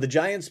 the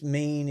Giants'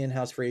 main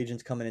in-house free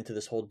agents coming into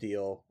this whole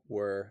deal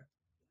were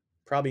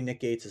probably Nick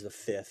Gates is the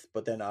fifth,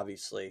 but then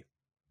obviously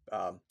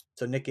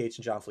so Nick Gates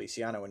and John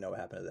Feliciano would know what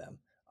happened to them.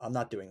 I'm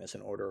not doing this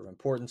in order of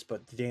importance,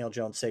 but Daniel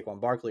Jones,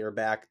 Saquon Barkley are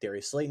back.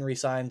 Darius Slayton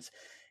resigns.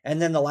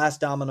 And then the last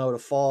domino to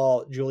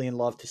fall, Julian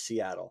Love to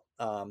Seattle.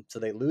 So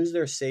they lose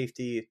their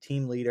safety,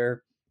 team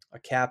leader, a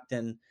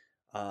captain.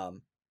 That's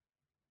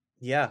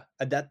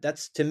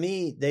to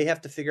me, they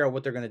have to figure out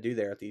what they're going to do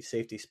there at the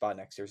safety spot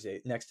next to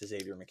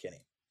Xavier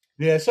McKinney.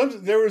 Yeah,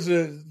 there was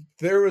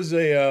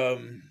a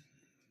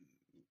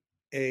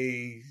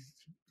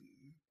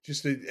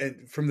just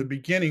from the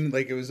beginning,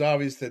 like it was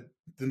obvious that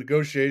the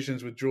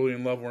negotiations with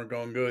Julian Love weren't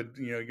going good.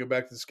 You go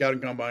back to the scouting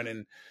combine,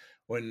 and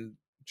when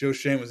Joe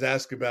Schoen was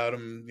asked about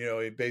him,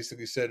 he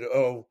basically said,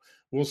 "Oh,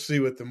 we'll see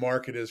what the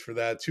market is for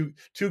that." Two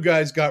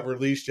guys got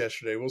released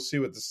yesterday. We'll see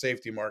what the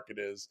safety market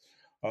is.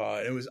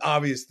 It was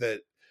obvious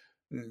that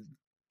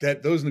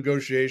those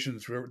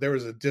negotiations there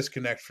was a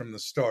disconnect from the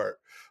start.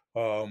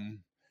 And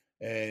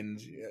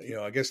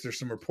I guess there's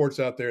some reports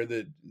out there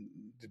that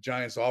the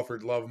Giants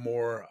offered Love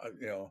more.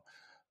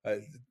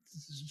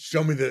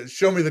 Show me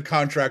the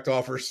contract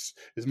offers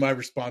is my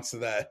response to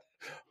that.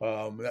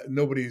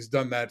 Nobody's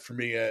done that for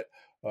me yet.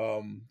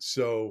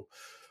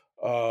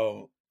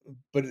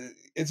 But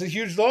it's a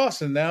huge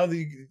loss, and now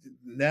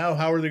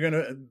how are they going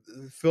to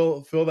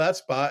fill that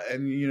spot?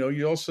 And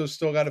you also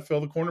still got to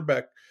fill the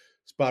cornerback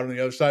spot on the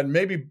other side, and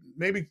maybe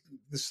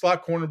the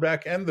slot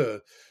cornerback and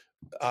the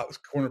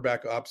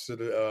cornerback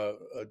opposite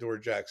Adoree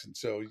Jackson.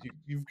 So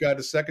you've got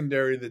a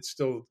secondary that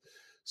still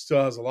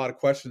has a lot of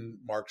question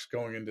marks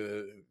going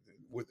into.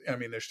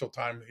 There's still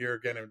time here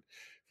again in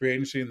free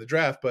agency in the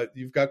draft, but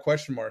you've got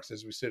question marks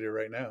as we sit here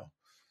right now.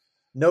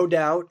 No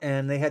doubt,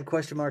 and they had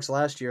question marks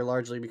last year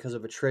largely because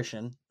of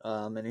attrition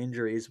and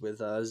injuries with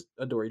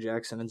Adoree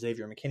Jackson and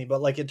Xavier McKinney.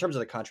 But like in terms of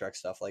the contract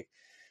stuff, like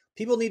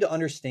people need to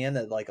understand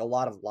that like a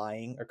lot of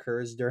lying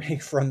occurs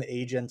from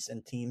agents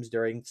and teams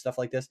during stuff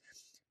like this,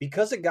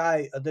 because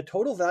the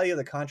total value of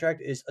the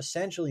contract is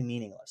essentially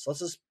meaningless. Let's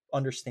just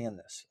understand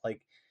this.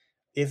 Like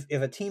if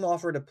a team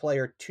offered a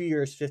player 2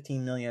 years,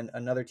 15 million,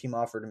 another team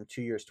offered him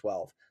 2 years,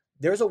 12.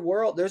 There's a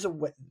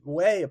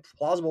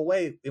plausible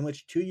way in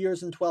which 2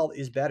 years and 12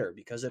 is better,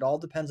 because it all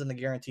depends on the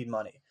guaranteed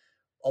money.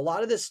 A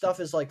lot of this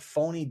stuff is like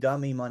phony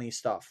dummy money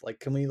stuff.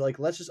 Like,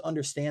 let's just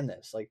understand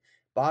this. Like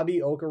Bobby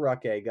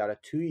Okereke got a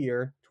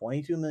 2-year,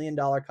 $22 million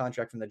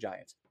contract from the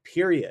Giants,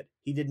 period.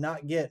 He did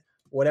not get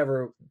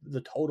whatever the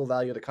total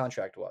value of the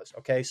contract was.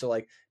 Okay. So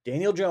like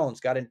Daniel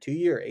Jones got a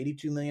 2-year,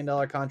 $82 million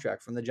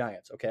contract from the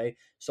Giants. Okay.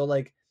 So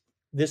like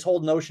this whole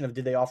notion of,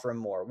 did they offer him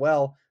more?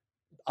 Well,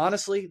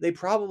 honestly, they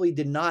probably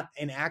did not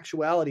in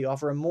actuality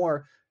offer him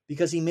more,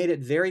 because he made it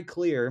very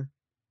clear,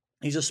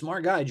 he's a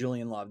smart guy,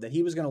 Julian Love, that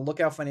he was going to look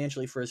out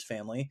financially for his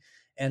family.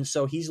 And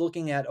so he's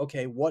looking at,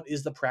 okay, what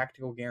is the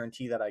practical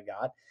guarantee that I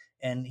got?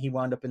 And he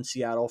wound up in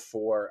Seattle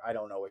for, I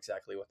don't know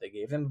exactly what they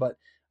gave him, but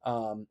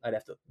I'd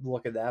have to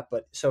look at that.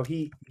 But so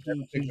he's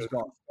gone.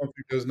 I don't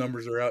think those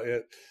numbers are out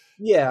yet.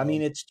 Yeah,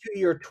 it's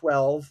 2-year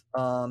 12.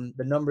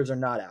 The numbers are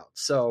not out.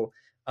 So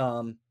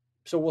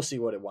we'll see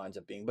what it winds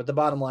up being. But the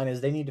bottom line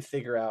is they need to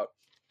figure out,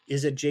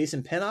 is it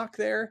Jason Pinnock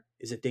there?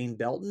 Is it Dane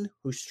Belton,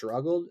 who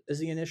struggled as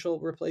the initial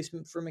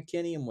replacement for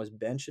McKinney and was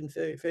benched in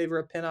favor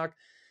of Pinnock?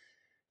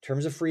 In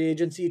terms of free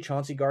agency,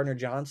 Chauncey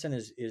Gardner-Johnson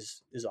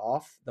is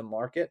off the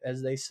market,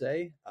 as they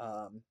say.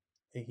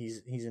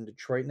 He's in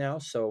Detroit now.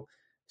 So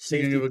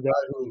safety of a guy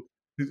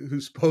who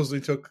supposedly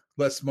took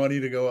less money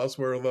to go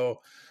elsewhere, although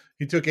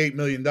he took $8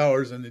 million,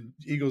 and the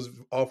Eagles'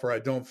 offer I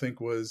don't think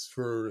was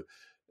for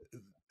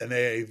an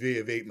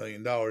AAV of $8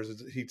 million.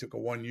 He took a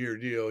 1-year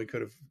deal. He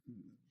could have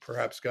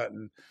perhaps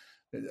gotten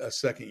a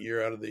second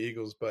year out of the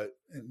Eagles, but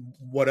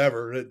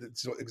whatever.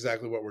 It's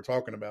exactly what we're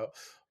talking about.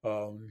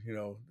 You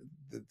know,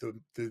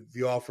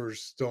 the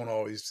offers don't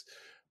always.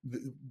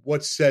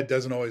 What's said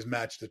doesn't always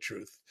match the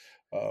truth.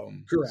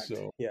 Correct.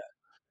 So Yeah.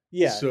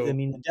 Yeah. I so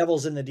mean, the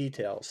devil's in the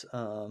details.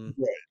 right,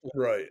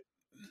 right.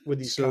 With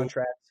these So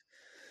contracts.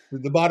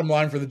 the bottom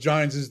line for the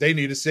Giants is they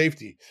need a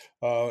safety,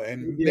 They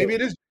and maybe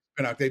do. it is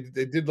Pinnock. They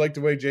did like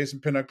the way Jason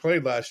Pinnock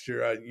played last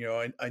year.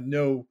 I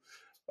know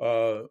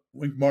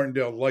Wink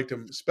Martindale liked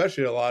him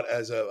especially a lot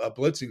as a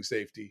blitzing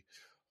safety,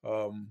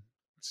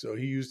 so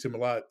he used him a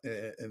lot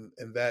in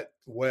that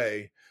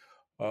way.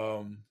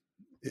 Um,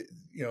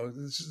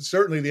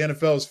 Certainly the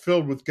NFL is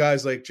filled with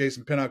guys like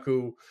Jason Pinnock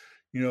who,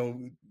 you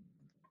know,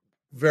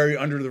 very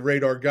under the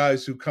radar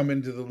guys who come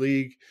into the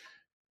league,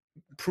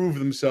 prove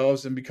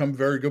themselves, and become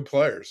very good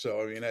players.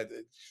 So I mean,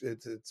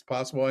 it's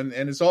possible, and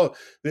it's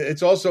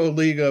also a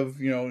league of,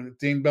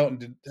 Dean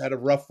Belton had a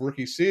rough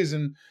rookie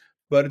season,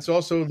 but it's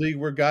also a league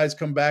where guys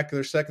come back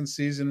their second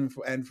season,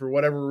 and for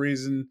whatever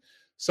reason,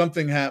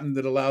 something happened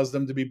that allows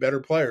them to be better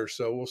players.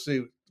 So we'll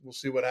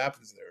see what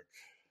happens there.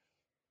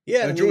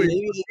 Yeah. Uh, I mean, Julian,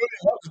 maybe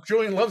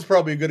Julian Love's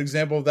probably a good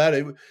example of that.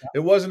 It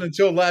wasn't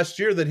until last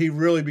year that he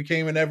really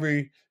became an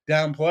every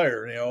down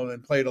player,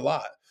 and played a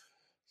lot.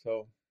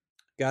 So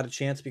got a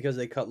chance because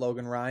they cut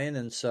Logan Ryan,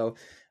 and so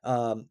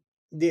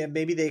yeah,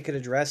 maybe they could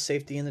address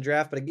safety in the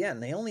draft. But again,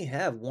 they only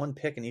have one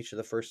pick in each of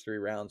the first three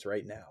rounds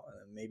right now.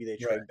 Maybe they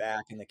right, trade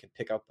back and they can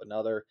pick up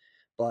another.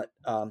 But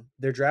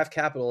their draft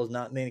capital is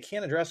not. They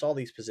can't address all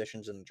these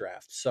positions in the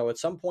draft. So at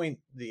some point,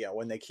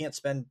 when they can't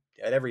spend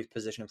at every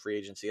position in free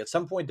agency, at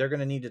some point they're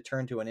going to need to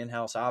turn to an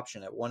in-house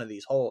option at one of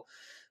these hole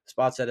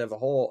spots that have a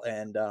hole,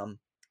 and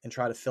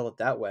try to fill it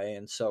that way.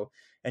 And so,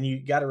 and you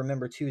got to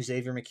remember too,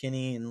 Xavier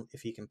McKinney, and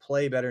if he can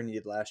play better than he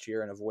did last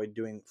year and avoid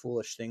doing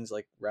foolish things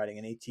like riding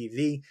an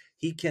ATV,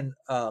 he can.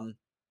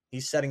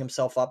 He's setting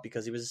himself up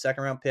because he was a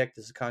second round pick.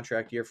 This is a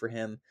contract year for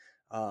him.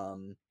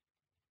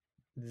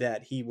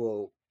 That he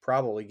will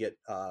probably get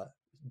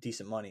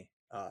decent money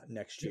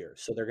next year.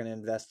 So they're going to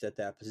invest at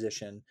that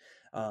position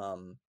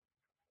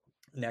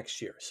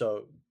next year.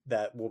 So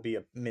that will be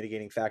a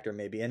mitigating factor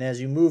maybe. And as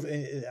you move,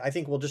 I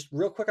think we'll just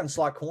real quick on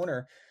slot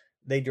corner.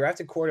 They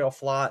drafted Cordell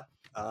Flott,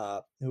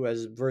 who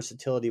has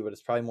versatility, but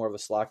it's probably more of a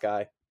slot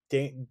guy.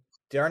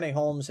 Darnay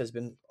Holmes has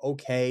been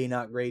okay,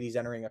 not great. He's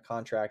entering a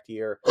contract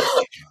year.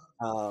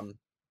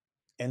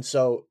 And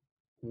so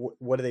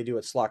what do they do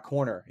at slot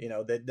corner?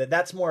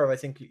 That's more of, I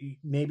think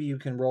maybe you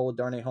can roll with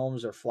Darnay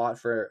Holmes or Flott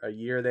for a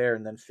year there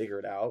and then figure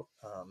it out.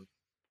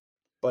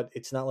 But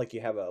it's not like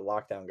you have a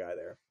lockdown guy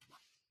there.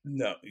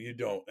 no, you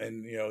don't,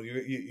 and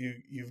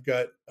you've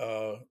got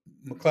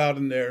McLeod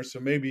in there, so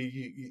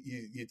maybe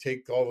you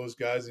take all those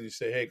guys and you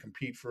say, hey,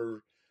 compete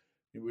for.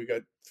 We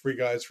got three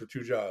guys for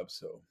two jobs,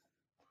 so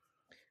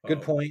Good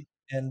um, point.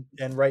 And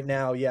right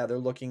now, yeah, they're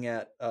looking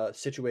at a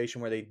situation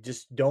where they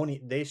just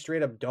don't. They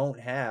straight up don't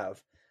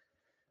have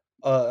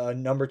a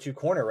number two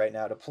corner right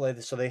now to play.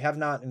 So they have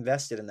not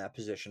invested in that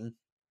position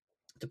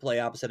to play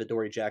opposite of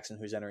Dory Jackson,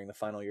 who's entering the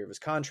final year of his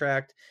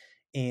contract.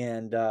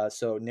 And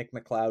so Nick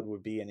McLeod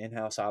would be an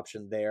in-house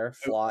option there.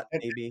 Flott,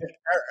 and maybe.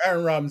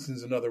 Aaron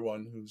Robinson's another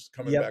one who's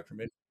coming Yep. back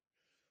from injury.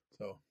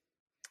 So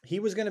He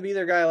was going to be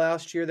their guy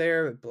last year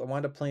there.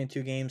 Wound up playing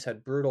 2 games,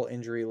 had brutal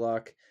injury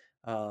luck.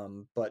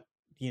 But,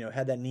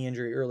 had that knee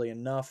injury early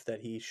enough that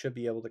he should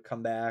be able to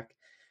come back.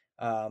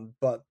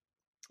 But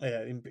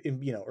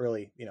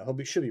early,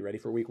 should be ready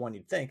for week 1,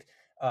 you'd think.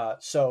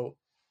 So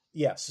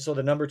yes, so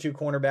the number 2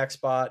 cornerback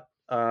spot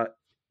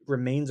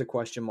remains a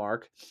question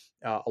mark,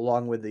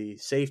 along with the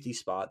safety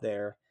spot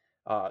there.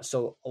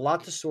 So a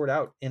lot to sort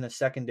out in a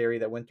secondary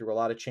that went through a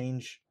lot of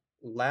change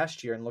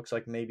last year, and looks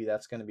like maybe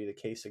that's going to be the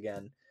case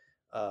again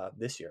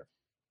this year.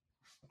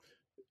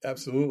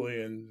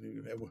 absolutely, and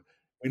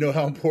we know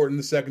how important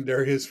the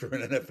secondary is for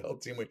an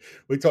NFL team.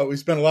 We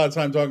spent a lot of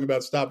time talking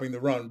about stopping the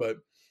run, but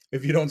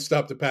if you don't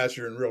stop the pass,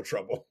 you're in real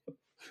trouble.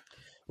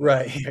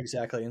 Right,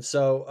 exactly. And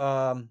so,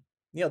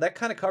 that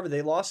kind of covered.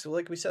 They lost,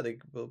 like we said,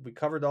 we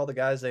covered all the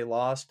guys they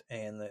lost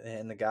and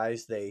the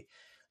guys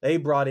they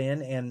brought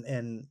in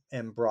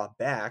and brought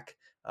back.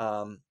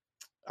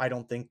 I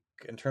don't think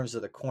in terms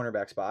of the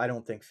cornerback spot, I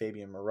don't think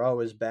Fabian Moreau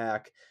is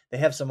back. They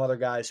have some other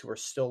guys who are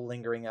still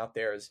lingering out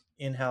there as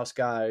in-house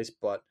guys,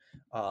 but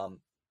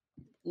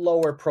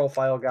lower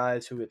profile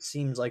guys who it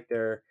seems like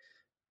they're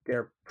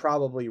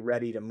probably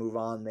ready to move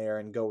on there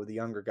and go with the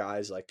younger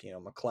guys like,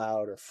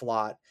 McLeod or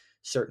Flott,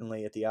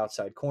 certainly at the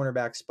outside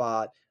cornerback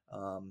spot.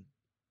 Yeah,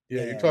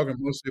 you're And talking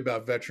mostly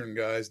about veteran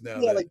guys now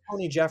yeah, that like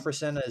Tony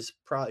Jefferson is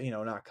probably,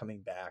 not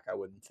coming back, I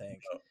wouldn't think.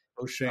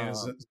 O'Shane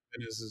Um,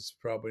 is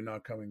probably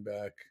not coming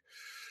back.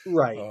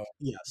 right. Uh,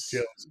 Yes.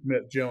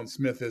 Jalen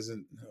Smith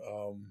isn't.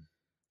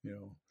 You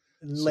know,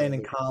 so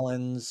Landon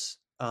Collins,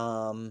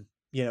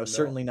 no,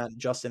 certainly not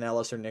Justin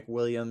Ellis or Nick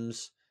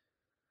Williams.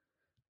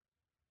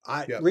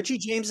 yeah, Richie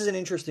James is an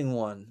interesting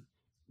one.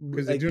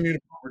 because they Like, do need a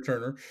punt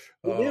returner.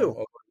 they do.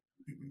 Although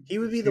He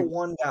would be the he,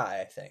 one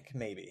guy, I think,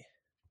 maybe.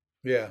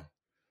 yeah,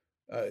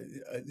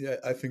 Yeah,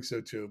 I think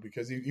so too,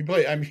 because he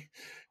played. I mean,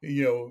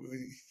 you know,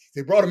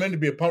 they brought him in to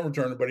be a punt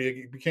returner, but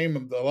he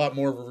became a lot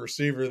more of a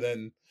receiver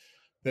than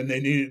they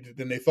needed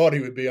than they thought he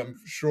would be. I'm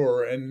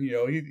sure, and you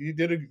know, he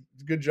did a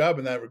good job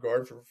in that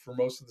regard for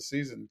most of the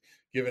season,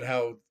 given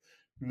how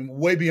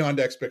way beyond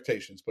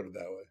expectations. Put it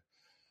that way.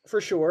 For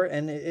sure,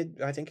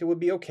 and I think it would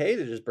be okay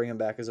to just bring him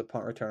back as a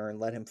punt returner and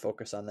let him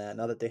focus on that.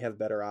 Now that they have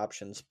better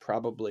options,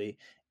 probably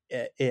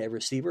a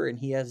receiver, and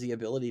he has the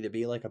ability to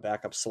be like a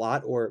backup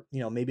slot, or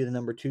maybe the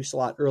number 2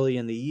 slot early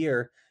in the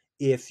year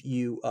if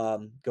you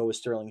go with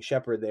Sterling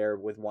Shepard there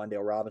with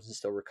Wan'Dale Robinson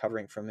still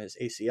recovering from his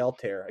ACL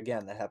tear.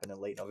 Again, that happened in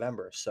late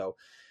November, so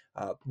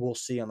we'll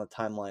see on the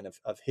timeline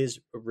of his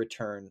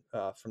return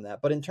from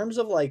that. But in terms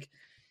of like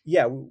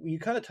yeah, you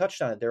kind of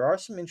touched on it. There are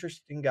some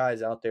interesting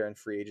guys out there in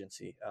free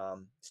agency,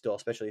 still,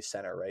 especially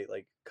center, right?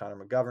 Like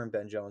Connor McGovern,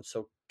 Ben Jones.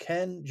 So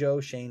can Joe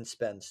Shane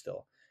spend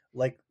still?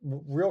 Like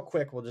real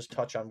quick, we'll just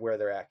touch on where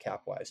they're at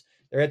cap wise.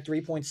 They're at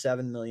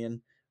 3.7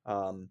 million.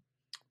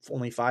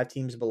 Only 5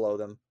 teams below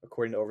them,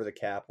 according to Over the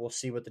Cap. We'll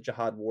see what the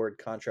Jihad Ward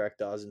contract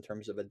does in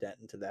terms of a dent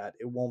into that.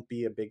 It won't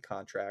be a big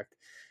contract,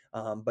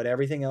 but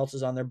everything else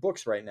is on their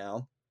books right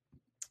now.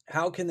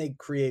 How can they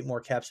create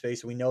more cap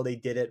space? We know they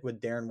did it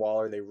with Darren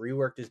Waller. They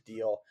reworked his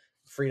deal,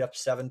 freed up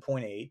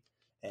 7.8,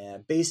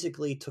 and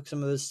basically took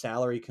some of his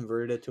salary,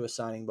 converted it to a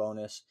signing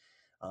bonus,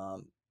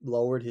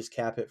 lowered his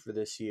cap hit for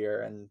this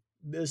year, and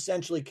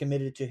essentially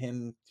committed to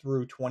him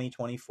through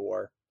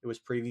 2024. It was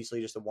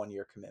previously just a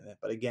 1-year commitment.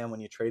 But again, when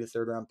you trade a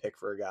 3rd-round pick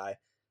for a guy,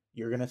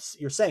 you're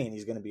saying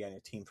he's gonna be on your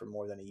team for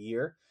more than a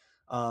year.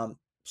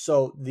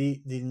 So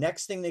the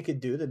next thing they could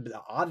do,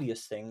 the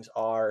obvious things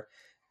are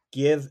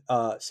give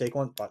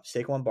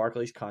Saquon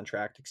Barkley's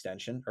contract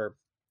extension, or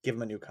give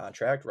him a new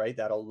contract, right?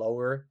 That'll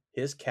lower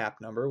his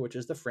cap number, which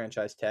is the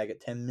franchise tag at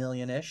 10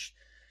 million ish.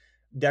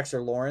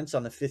 Dexter Lawrence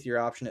on the 5th-year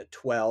option at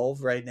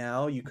 12 right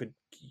now.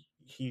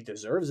 He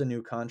deserves a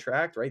new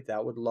contract, right?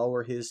 That would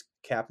lower his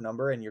cap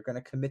number, and you're going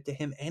to commit to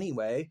him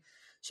anyway.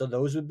 So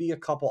those would be a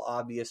couple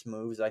obvious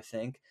moves, I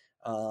think.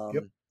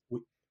 Yep.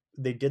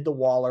 They did the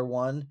Waller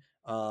one.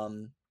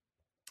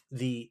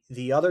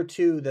 The other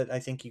two that I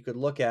think you could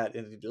look at,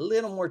 and a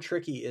little more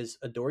tricky, is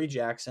Adoree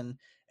Jackson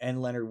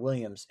and Leonard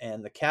Williams.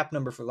 And the cap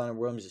number for Leonard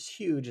Williams is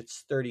huge.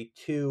 It's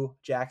 32.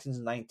 Jackson's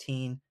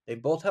 19. They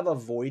both have a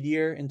void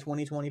year in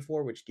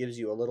 2024, which gives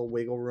you a little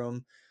wiggle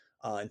room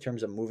in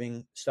terms of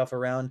moving stuff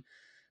around.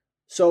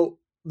 So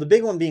the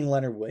big one being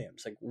Leonard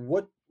Williams. Like,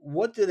 what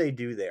do they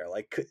do there?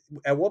 Like,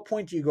 at what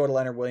point do you go to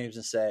Leonard Williams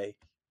and say,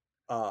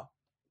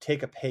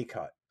 take a pay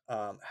cut?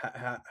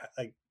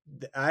 Like,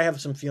 I have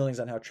some feelings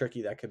on how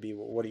tricky that could be.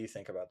 What do you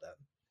think about that?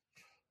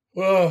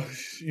 Well,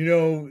 you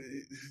know,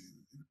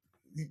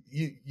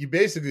 you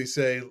basically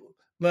say,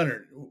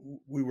 Leonard,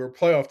 we were a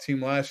playoff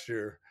team last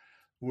year.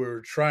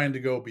 We're trying to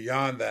go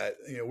beyond that.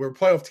 You know, we're a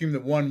playoff team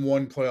that won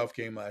 1 playoff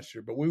game last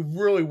year, but we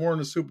really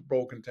weren't a Super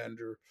Bowl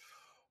contender.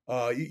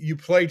 You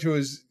play to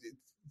his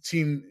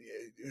team.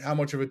 How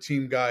much of a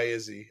team guy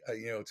is he?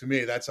 To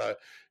me, that's how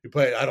you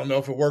play. I don't know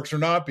if it works or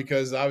not,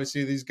 because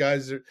obviously these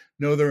guys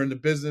know they're in the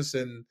business,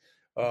 and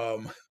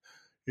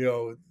you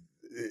know,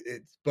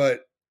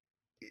 but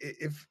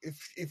if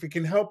it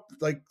can help,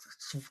 like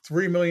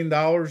 $3 million,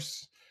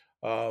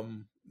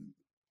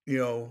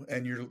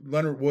 and you're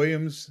Leonard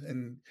Williams,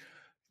 and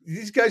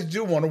these guys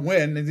do want to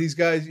win, and these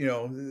guys,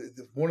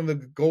 one of the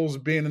goals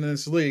of being in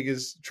this league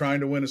is trying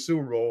to win a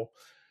Super Bowl.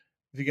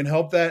 If you can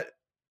help that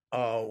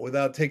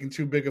without taking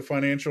too big a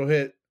financial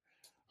hit,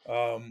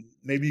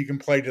 maybe you can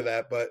play to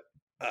that. But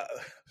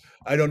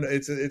I don't know.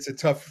 That's a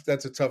tough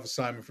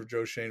assignment for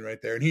Joe Shane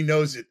right there, and he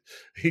knows it.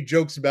 He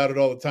jokes about it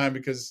all the time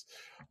because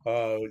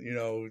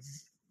Leonard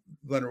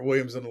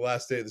Williams on the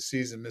last day of the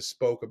season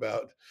misspoke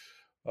about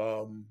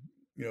what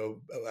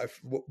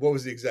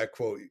was the exact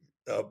quote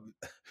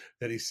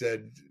that he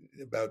said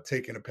about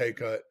taking a pay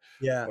cut?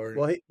 Yeah. Or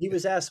Well, he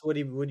was asked, would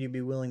you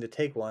be willing to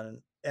take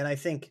one? And I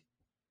think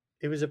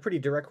it was a pretty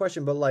direct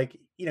question, but like,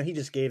 he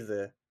just gave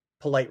the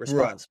polite right,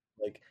 response.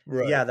 Like,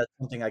 right, yeah, that's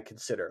something I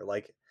consider.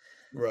 Like,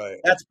 right,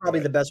 that's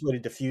probably right. the best way to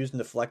diffuse and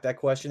deflect that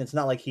question. It's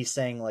not like he's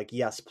saying like,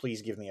 yes,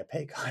 please give me a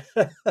pay cut.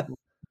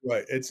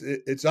 Right.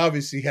 It's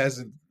obvious he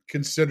hasn't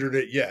considered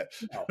it yet.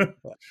 No.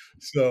 Yeah.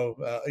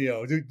 So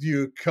do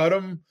you cut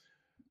him?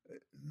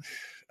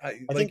 I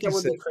think Like that you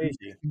would said, be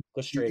crazy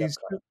to straight up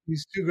cut.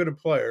 he's too good a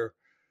player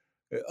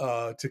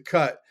to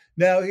cut.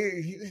 Now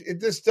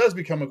this does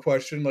become a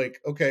question. Like,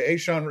 okay,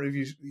 Ashawn,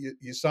 if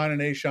you sign an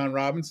Ashawn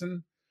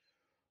Robinson,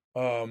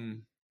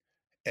 and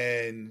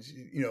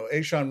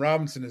Ashawn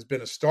Robinson has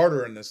been a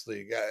starter in this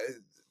league,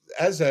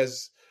 as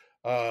has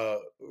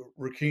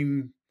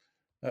Raheem.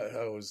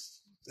 I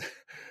was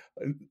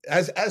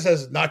as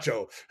has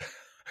Nacho.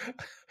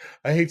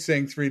 I hate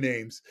saying 3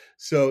 names.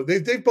 So they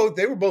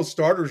were both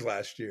starters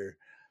last year.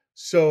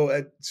 So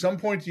at some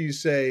point, do you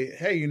say,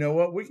 hey, you know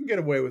what? We can get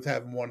away with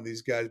having one of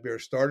these guys be our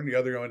starter, the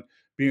other one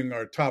being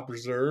our top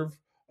reserve,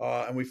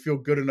 and we feel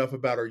good enough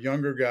about our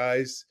younger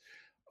guys.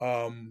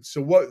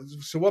 So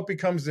what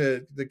becomes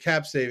the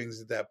cap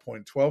savings at that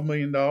point? $12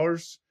 million.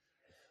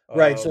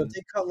 Right. So if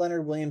they cut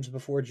Leonard Williams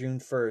before June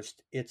 1st,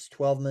 it's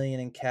 12 million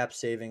in cap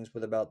savings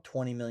with about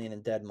 20 million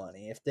in dead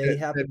money. If they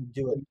happen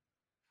to do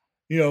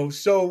it,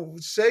 so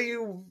say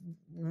you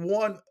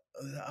want,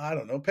 I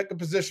don't know, pick a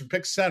position,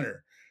 pick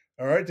center,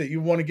 all right, that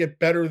you want to get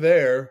better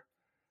there.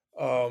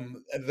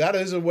 That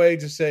is a way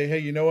to say, hey,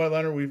 you know what,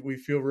 Leonard, we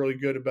feel really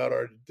good about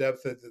our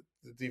depth at the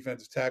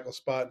defensive tackle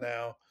spot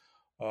now.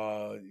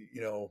 Uh,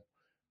 you know,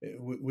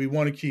 we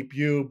want to keep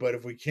you, but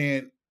if we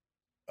can't,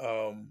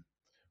 um,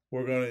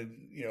 we're going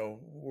to,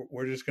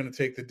 we're just going to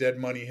take the dead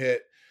money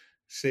hit,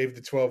 save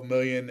the 12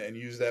 million and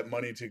use that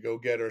money to go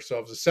get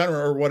ourselves a center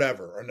or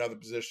whatever, or another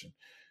position.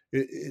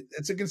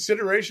 It's a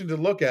consideration to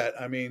look at.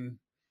 I mean,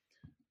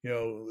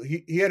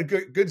 he had a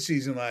good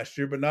season last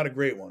year, but not a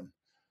great one.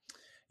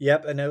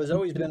 yep, and it was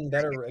always been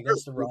better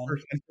against the run.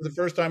 And for the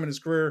first time in his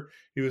career,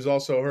 he was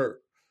also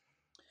hurt.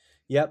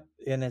 Yep,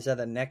 and has had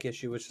a neck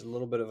issue, which is a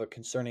little bit of a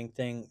concerning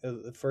thing.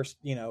 The first,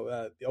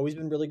 always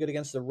been really good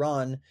against the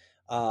run.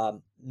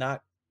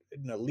 Not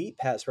an elite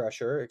pass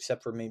rusher,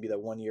 except for maybe that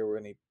 1 year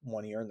when he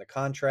 1 year in the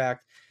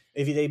contract.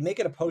 If they make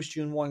it a post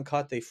June 1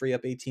 cut, they free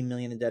up 18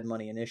 million in dead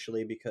money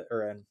initially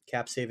in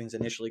cap savings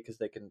initially because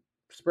they can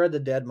spread the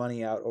dead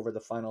money out over the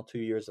final 2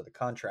 years of the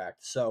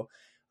contract. So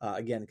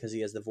again, because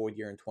he has the void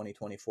year in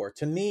 2024.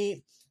 To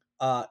me,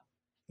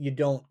 you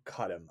don't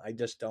cut him. I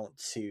just don't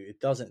see it.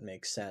 Doesn't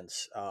make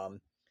sense.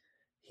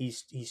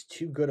 He's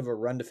too good of a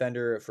run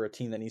defender for a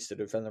team that needs to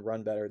defend the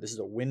run better. This is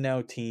a win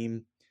now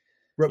team.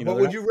 Right, but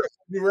They're would not.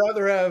 you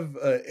rather have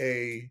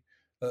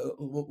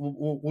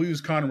we'll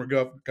use Connor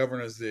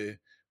McGovern as the?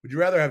 Would you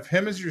rather have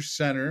him as your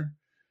center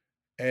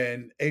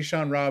and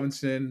Ashawn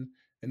Robinson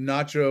and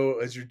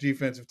Nacho as your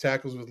defensive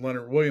tackles with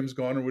Leonard Williams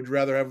gone, or would you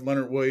rather have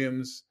Leonard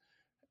Williams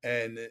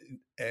and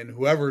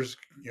whoever's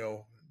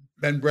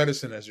Ben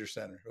Bredesen as your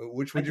center?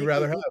 Which I would you think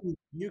rather have?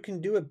 you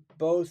can do it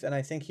both, and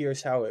I think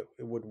here's how it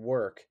would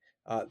work.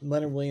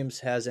 Leonard Williams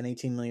has an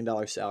 $18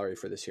 million salary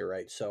for this year,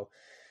 right? So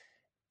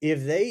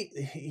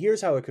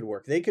here's how it could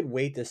work. They could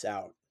wait this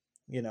out,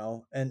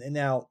 and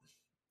now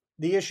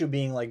the issue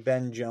being like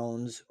Ben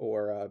Jones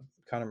or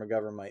Connor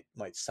McGovern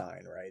might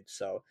sign, right?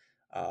 So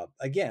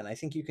again, I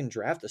think you can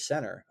draft a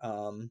center.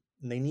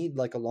 They need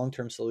like a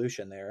long-term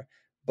solution there.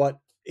 But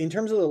in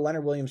terms of the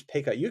Leonard Williams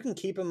pay cut, you can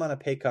keep him on a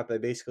pay cut by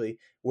basically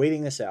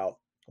waiting this out,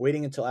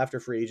 waiting until after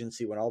free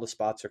agency when all the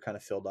spots are kind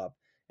of filled up,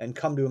 and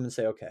come to him and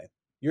say, okay,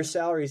 your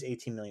salary is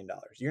 $18 million.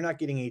 You're not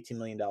getting $18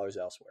 million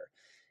elsewhere.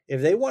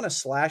 If they want to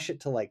slash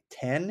it to like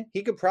 10,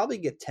 he could probably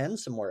get 10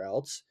 somewhere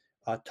else,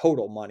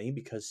 total money,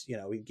 because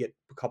he'd get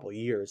a couple of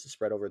years to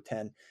spread over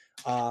 10.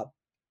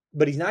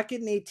 But he's not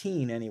getting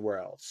 18 anywhere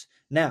else.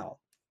 Now,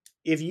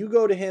 if you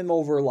go to him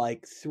over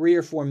like 3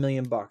 or 4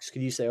 million bucks,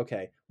 could you say,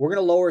 okay, we're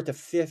going to lower it to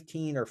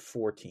 15 or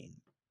 14?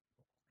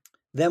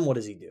 Then what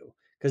does he do?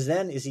 Because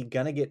then is he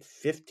going to get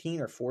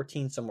 15 or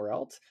 14 somewhere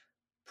else?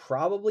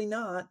 Probably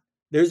not.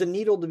 There's a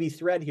needle to be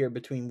thread here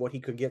between what he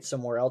could get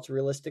somewhere else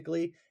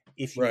realistically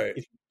Right,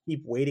 if you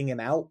keep waiting him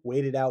out,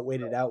 wait it out,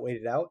 wait it out,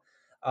 wait it out.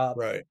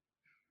 right,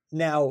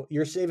 Now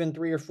you're saving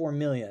 3 or 4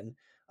 million.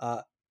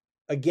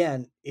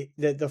 Again,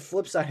 the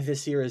flip side of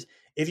this here is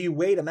if you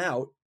wait him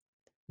out,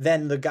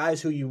 then the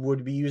guys who you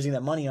would be using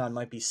that money on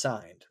might be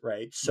signed, right?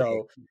 right,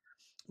 So,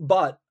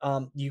 but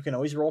you can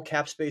always roll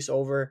cap space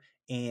over,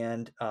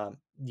 and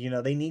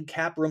they need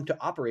cap room to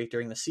operate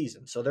during the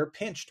season, so they're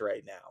pinched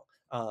right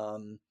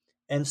now.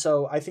 And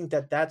so I think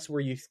that's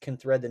where you can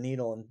thread the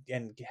needle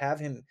and have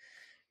him.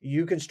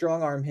 You can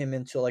strong arm him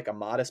into like a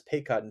modest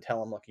pay cut and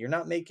tell him, look, you're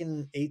not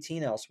making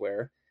 18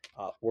 elsewhere.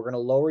 We're going to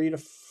lower you to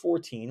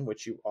 14,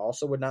 which you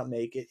also would not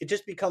make. It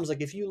just becomes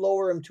like if you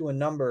lower him to a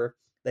number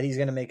that he's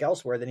going to make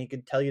elsewhere, then he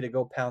could tell you to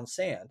go pound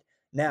sand.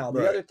 Now, the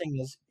right, other thing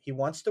is he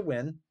wants to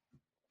win.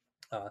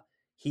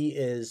 He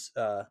is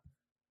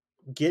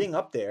getting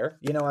up there.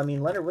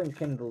 Leonard Williams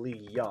came into the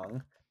league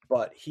young,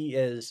 but he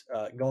is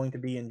going to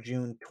be in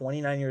June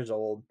 29 years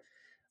old.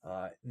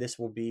 This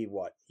will be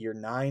year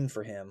 9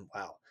 for him.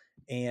 Wow.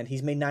 And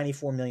he's made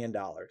 $94 million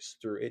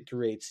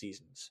through 8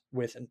 seasons,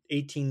 with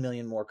 18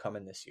 million more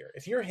coming this year.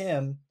 If you're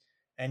him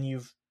and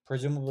you've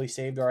presumably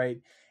saved all right,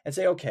 and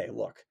say, okay,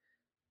 look,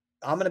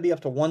 I'm going to be up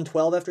to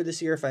 112 after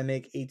this year if I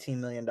make $18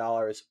 million,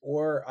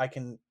 or I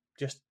can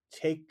just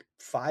take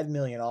 5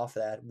 million off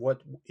that.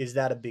 What is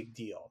that a big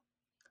deal?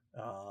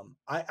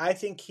 I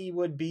think he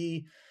would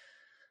be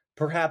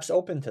perhaps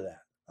open to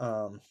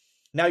that.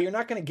 Now you're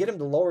not going to get him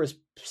to lower his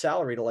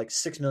salary to like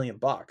 6 million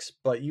bucks,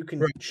 but you can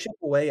right, chip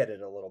away at it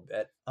a little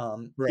bit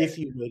right, if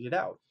you wait it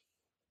out.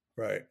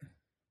 right.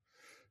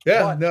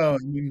 Yeah, But no, I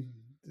mean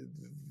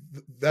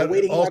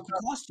waiting it all out could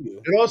cost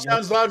you, it all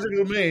sounds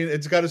logical to me.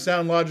 It's got to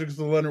sound logical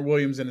to Leonard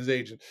Williams and his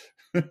agent.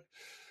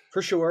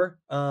 for sure.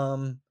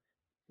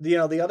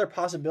 The other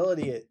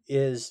possibility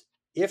is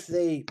if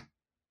they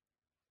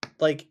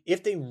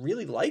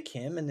really like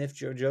him, and if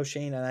Joe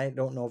Schoen, and I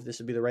don't know if this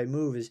would be the right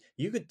move, is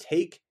you could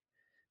take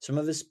some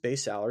of his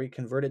base salary,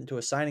 convert it into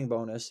a signing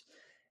bonus,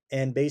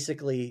 and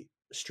basically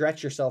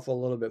stretch yourself a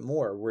little bit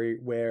more.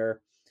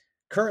 Where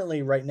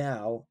currently right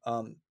now,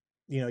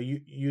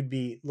 you'd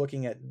be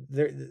looking at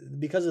there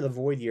because of the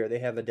void year, they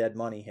have a dead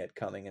money hit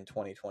coming in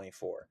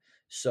 2024.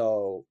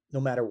 So no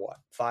matter what,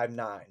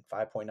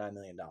 5.9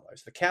 million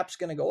dollars, the cap's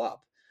going to go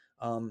up.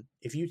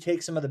 If you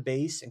take some of the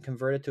base and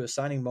convert it to a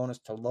signing bonus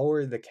to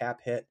lower the cap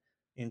hit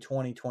in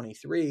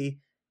 2023,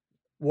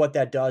 what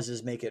that does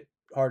is make it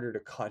harder to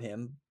cut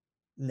him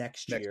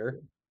next next year.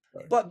 year.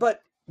 Right.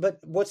 But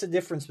what's the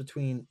difference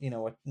between a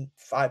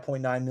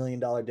 $5.9 million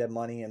dead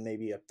money and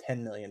maybe a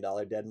 $10 million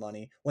dead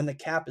money when the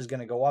cap is going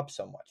to go up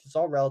so much? It's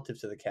all relative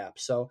to the cap.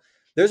 So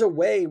there's a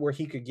way where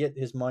he could get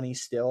his money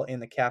still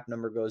and the cap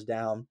number goes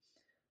down.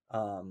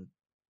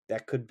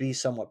 That could be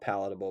somewhat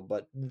palatable,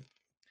 but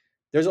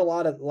there's a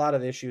lot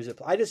of issues.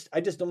 I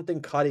just don't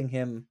think cutting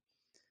him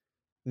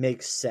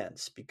makes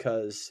sense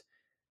because,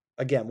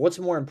 again, what's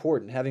more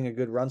important, having a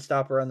good run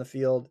stopper on the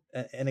field?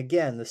 And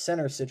again, the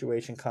center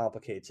situation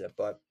complicates it,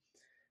 but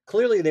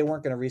clearly they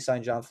weren't going to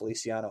re-sign John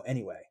Feliciano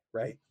anyway,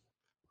 right?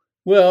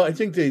 Well, I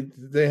think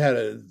they had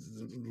a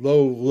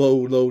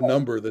low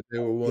number that they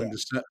were Yeah. willing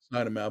to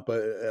sign him out,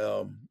 but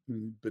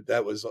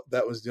that was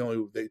the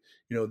only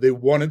they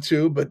wanted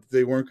to, but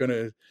they weren't going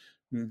to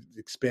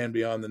expand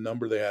beyond the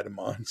number they had him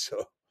on.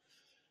 So,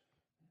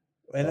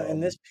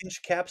 And this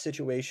pinch cap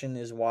situation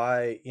is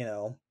why,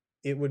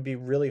 it would be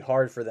really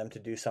hard for them to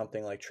do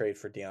something like trade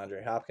for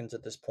DeAndre Hopkins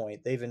at this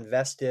point. They've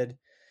invested,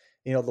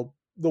 the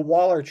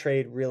Waller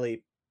trade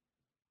really,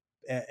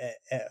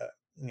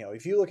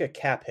 if you look at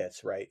cap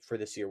hits, right, for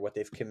this year, what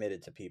they've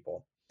committed to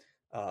people,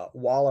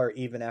 Waller,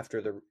 even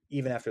after the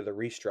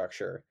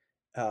restructure,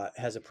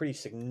 has a pretty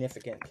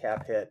significant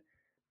cap hit.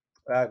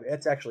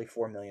 It's actually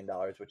 $4 million,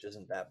 which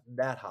isn't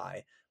that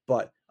high,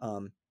 but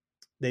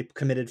they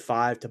committed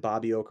 5 to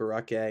Bobby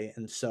Okereke,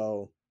 and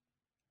so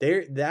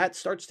that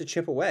starts to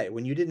chip away.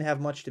 When you didn't have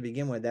much to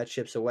begin with, that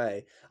chips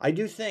away. I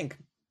do think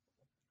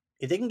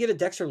if they can get a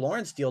Dexter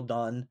Lawrence deal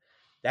done,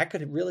 that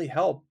could really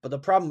help. But the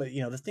problem,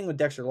 the thing with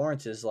Dexter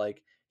Lawrence is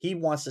like he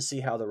wants to see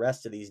how the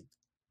rest of these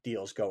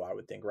deals go. I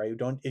would think, right?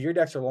 If you're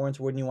Dexter Lawrence,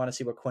 wouldn't you want to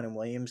see what Quinn and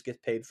Williams gets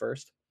paid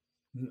first?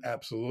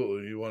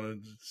 absolutely, you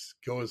want to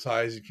go as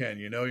high as you can.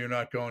 You're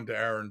not going to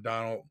Aaron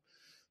Donald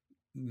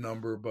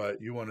number,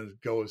 but you want to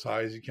go as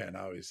high as you can,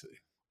 obviously.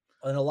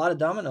 And a lot of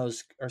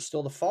dominoes are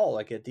still to fall,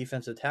 like at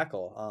defensive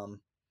tackle.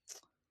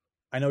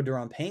 I know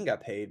Deron Payne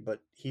got paid, but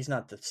he's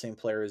not the same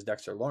player as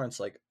Dexter Lawrence.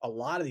 Like a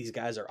lot of these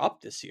guys are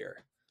up this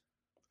year.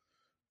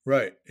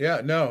 Right.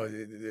 Yeah. No.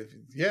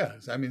 Yeah.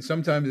 I mean,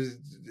 sometimes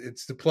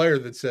it's the player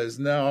that says,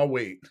 "No, I'll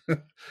wait.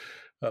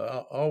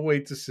 I'll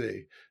wait to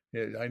see."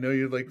 Yeah, I know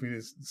you'd like me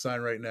to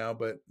sign right now,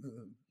 but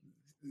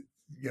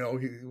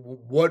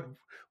what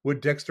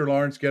would Dexter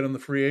Lawrence get on the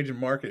free agent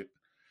market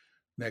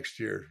next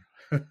year?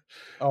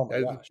 Oh my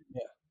That'd gosh,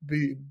 yeah.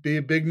 be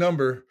a big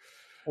number.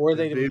 Or It'd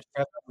they be a have to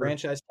number.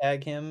 franchise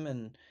tag him,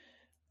 and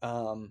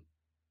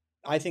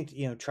I think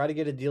try to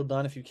get a deal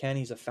done if you can.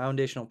 He's a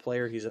foundational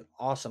player. He's an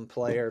awesome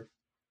player.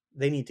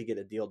 They need to get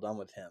a deal done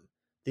with him.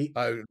 The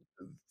I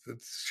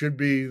It should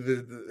be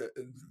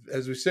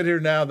as we sit here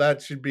now.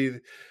 That should be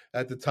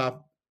at the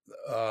top.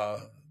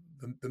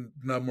 The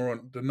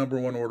number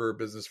one order of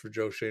business for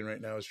Joe Schoen right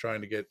now is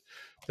trying to get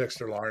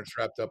Dexter Lawrence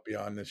wrapped up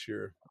beyond this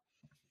year.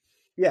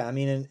 Yeah, I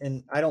mean,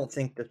 and I don't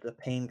think that the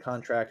Payne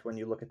contract, when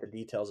you look at the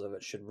details of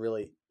it, should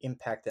really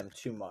impact them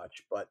too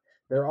much. But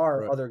there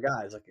are Right. other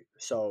guys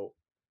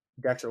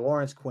Dexter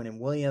Lawrence, Quinn and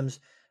Williams.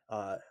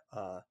 Uh,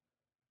 uh,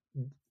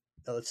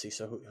 let's see.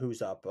 So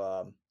who's up?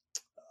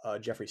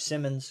 Jeffrey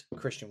Simmons,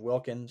 Christian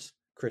Wilkins,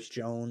 Chris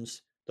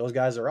Jones. Those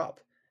guys are up,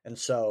 and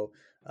so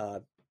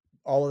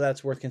all of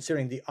that's worth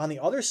considering. On the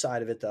other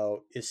side of it,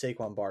 though, is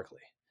Saquon Barkley.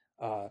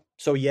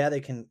 So yeah,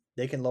 they can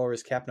lower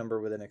his cap number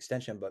with an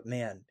extension, but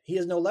man, he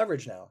has no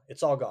leverage now.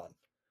 It's all gone.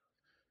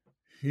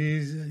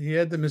 He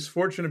had the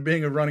misfortune of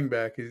being a running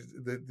back. He's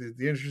the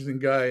interesting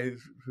guy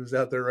who's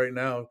out there right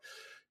now,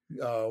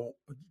 uh,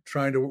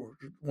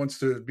 wants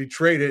to be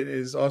traded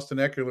is Austin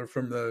Eckler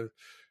from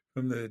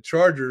the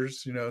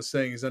Chargers.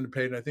 Saying he's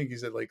underpaid, and I think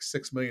he's at like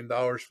 $6 million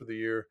for the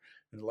year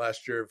in the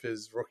last year of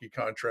his rookie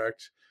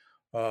contract.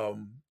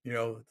 Um, you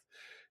know,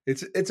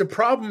 it's a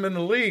problem in the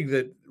league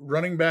that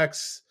running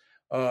backs,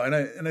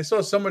 and I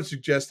saw someone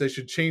suggest they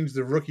should change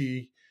the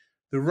rookie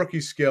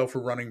scale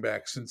for running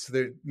backs, since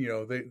they're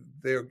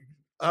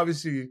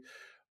obviously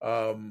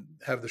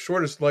have the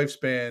shortest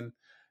lifespan.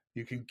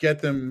 You can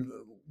get them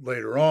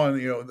later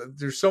on.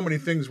 There's so many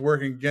things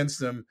working against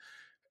them,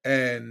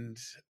 and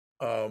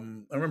I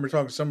remember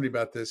talking to somebody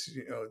about this.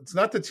 It's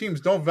not that teams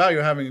don't value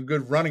having a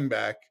good running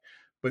back,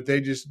 but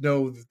they just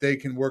know that they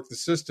can work the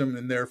system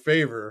in their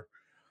favor.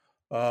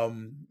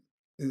 Um,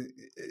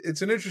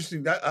 it's an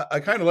interesting. I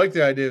kind of like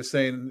the idea of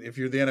saying, if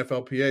you're the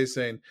NFLPA,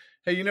 saying,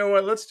 "Hey, you know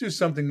what? Let's do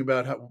something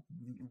about how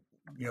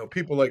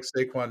people like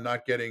Saquon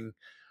not getting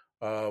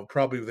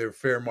probably their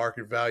fair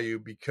market value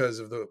because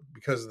of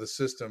the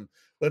system.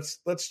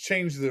 Let's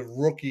change the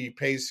rookie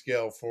pay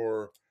scale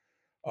for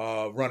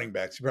running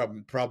backs.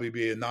 Probably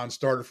be a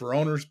non-starter for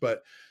owners,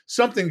 but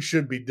something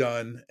should be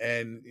done."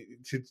 And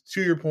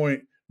to your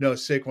point, no,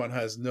 Saquon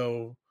has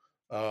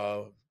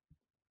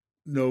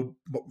no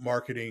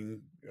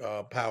marketing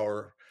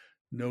power,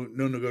 no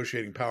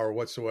negotiating power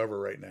whatsoever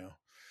right now.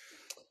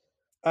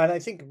 And I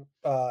think,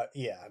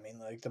 yeah, I mean,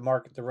 like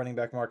the running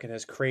back market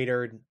has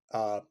cratered.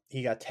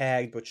 He got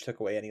tagged, which took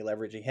away any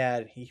leverage he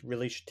had. He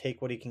really should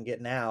take what he can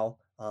get now.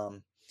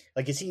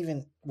 Like, is he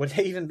even? Would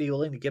they even be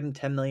willing to give him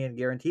 10 million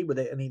guaranteed? Would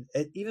they? I mean,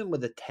 even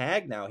with the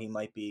tag now, he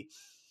might be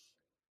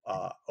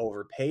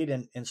overpaid.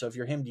 And so, if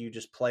you're him, do you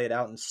just play it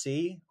out and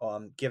see?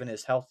 Given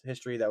his health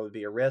history, that would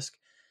be a risk.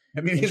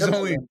 I mean, In terms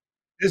of them,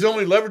 his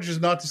only leverage is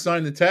not to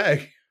sign the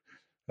tag.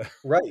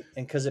 right?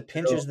 And because it So,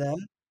 pinches them,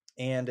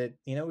 and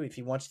if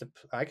he wants to,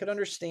 I could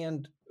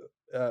understand.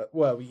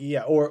 Well,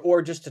 yeah,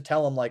 or just to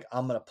tell him like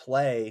I'm gonna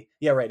play.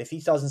 Yeah, right. If he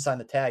doesn't sign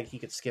the tag, he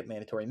could skip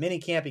mandatory mini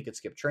camp. He could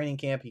skip training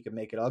camp. He could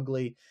make it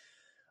ugly.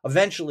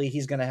 Eventually,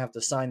 he's gonna have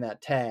to sign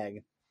that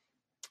tag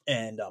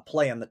and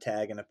play on the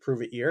tag and a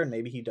prove it year, and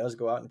maybe he does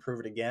go out and prove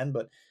it again.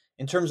 But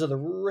in terms of the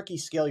rookie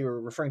scale you were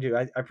referring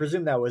to, I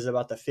presume that was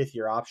about the 5th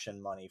year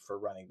option money for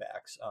running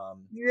backs.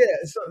 yeah,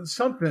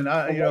 something. But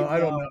right I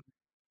don't now, know.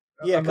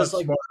 yeah, I'm because not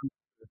like smart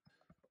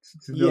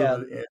to know yeah,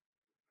 the,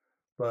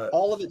 but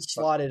all of it's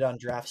slotted on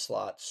draft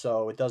slots,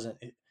 so it doesn't.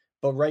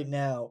 But right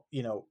now,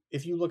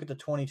 if you look at the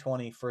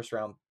 2020 first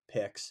round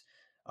picks,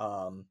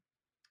 um,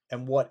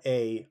 and what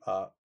a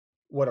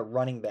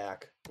running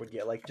back would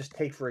get, like just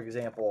take for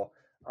example,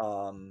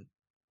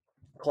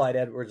 Clyde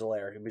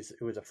Edwards-Helaire.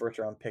 It was a first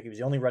round pick. He was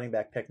the only running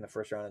back picked in the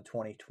first round in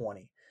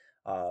 2020.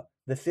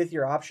 The 5th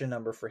year option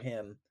number for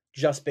him,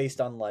 just based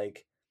on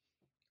like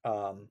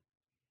um,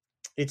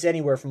 it's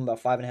anywhere from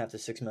about 5.5 to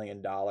 $6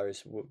 million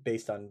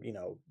based on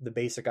the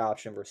basic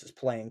option versus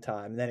playing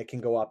time. And then it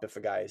can go up if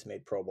a guy has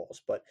made Pro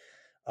Bowls, but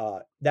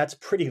that's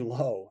pretty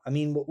low. I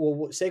mean,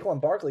 well, Saquon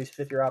Barkley's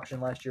 5th year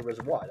option last year was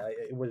what?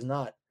 It was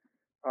not.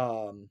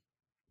 Um,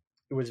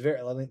 it was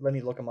very. Let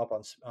me look him up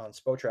on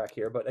Spotrac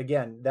here. But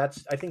again,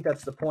 I think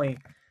that's the point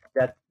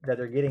that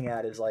they're getting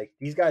at is like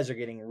these guys are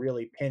getting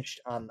really pinched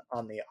on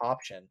the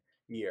option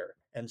year,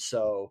 and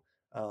so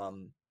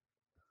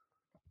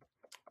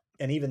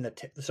and even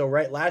so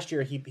right last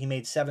year he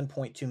made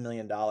 $7.2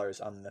 million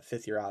on the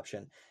 5th year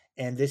option,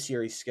 and this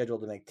year he's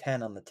scheduled to make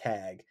 10 on the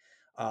tag,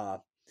 uh,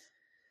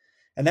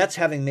 and that's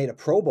having made a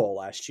Pro Bowl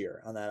last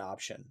year on that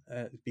option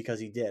because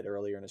he did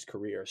earlier in his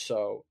career.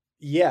 So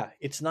yeah,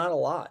 it's not a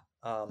lot.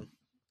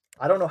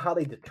 I don't know how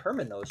they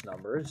determine those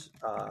numbers.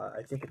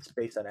 I think it's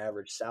based on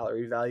average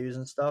salary values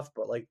and stuff,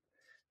 but like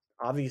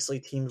obviously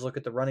teams look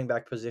at the running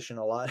back position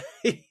a lot.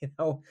 It's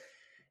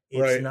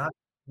right, not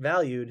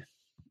valued,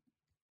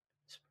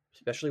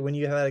 especially when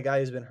you have a guy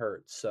who's been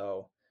hurt.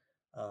 So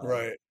um,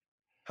 right.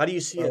 how do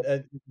you see Well,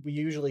 it? We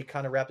usually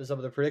kind of wrap this up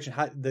with a prediction.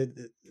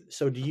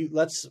 So do you?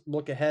 Let's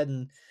look ahead,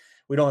 and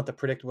we don't have to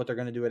predict what they're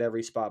going to do at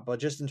every spot, but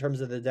just in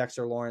terms of the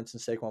Dexter Lawrence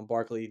and Saquon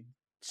Barkley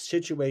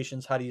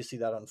situations, how do you see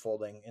that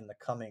unfolding in the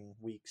coming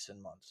weeks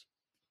and months?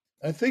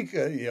 I think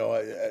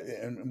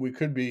and we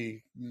could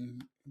be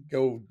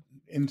go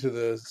into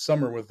the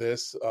summer with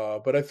this,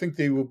 but I think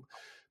they will.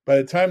 By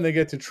the time they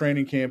get to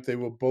training camp, they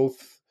will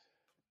both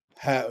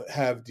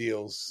have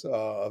deals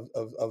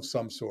of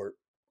some sort.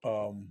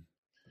 Um,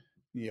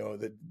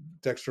 that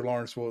Dexter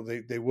Lawrence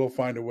they will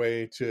find a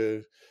way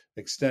to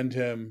extend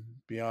him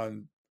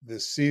beyond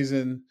this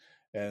season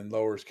and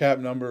lower his cap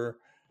number,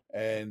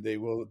 and they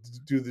will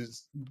do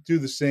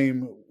the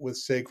same with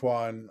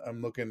Saquon.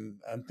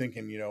 I'm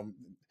thinking,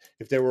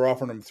 if they were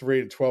offering him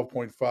 3 and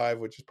 12.5,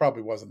 which is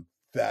probably wasn't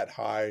that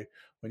high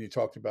when you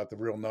talked about the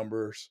real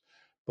numbers,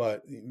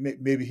 but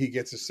maybe he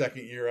gets a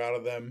second year out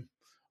of them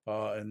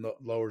and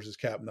lowers his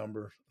cap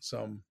number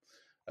some.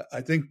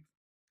 I think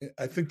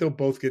I think they'll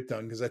both get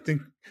done because I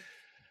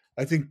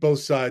think both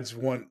sides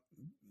want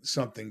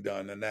something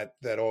done, and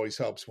that always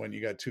helps when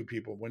you got two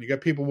people. When you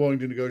got people willing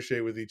to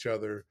negotiate with each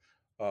other,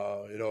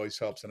 it always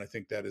helps, and I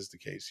think that is the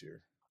case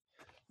here.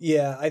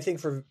 Yeah, I think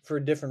for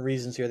different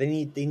reasons here. They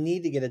need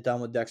to get it done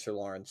with Dexter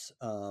Lawrence.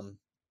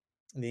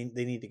 They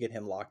need to get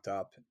him locked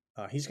up.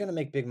 He's going to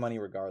make big money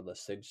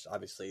regardless. They just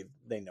obviously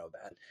they know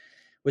that.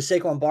 With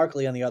Saquon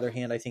Barkley, on the other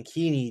hand, I think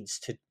he needs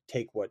to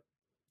take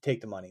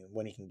the money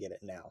when he can get it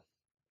now.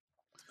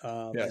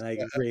 Yes, And I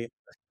agree.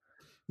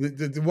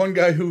 the one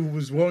guy who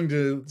was willing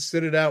to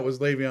sit it out was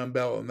Le'Veon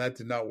Bell, and that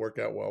did not work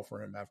out well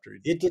for him after he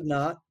did It that. did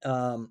not.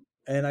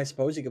 And I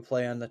suppose he could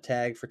play on the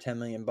tag for $10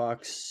 million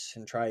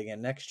and try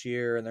again next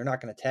year. And they're not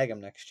going to tag him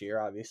next year.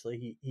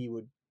 Obviously, he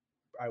would,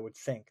 I would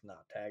think,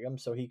 not tag him,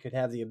 so he could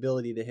have the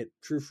ability to hit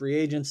true free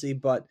agency.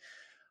 But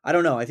I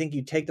don't know. I think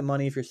you take the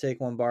money if you're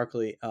Saquon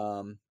Barkley,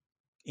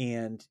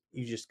 and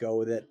you just go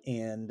with it.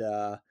 And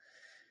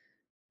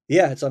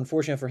yeah, it's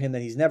unfortunate for him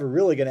that he's never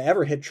really going to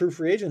ever hit true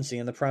free agency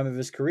in the prime of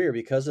his career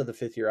because of the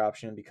 5th year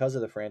option and because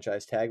of the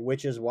franchise tag,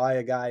 which is why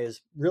a guy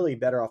is really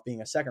better off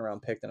being a second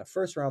round pick than a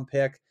first round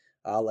pick,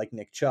 like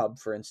Nick Chubb,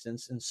 for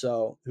instance. And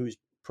so, who's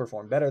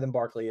performed better than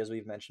Barkley, as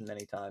we've mentioned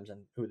many times,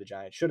 and who the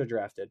Giants should have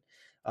drafted.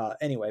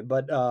 Anyway,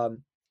 but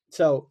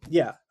so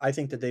yeah, I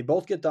think that they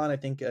both get done. I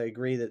think I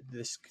agree that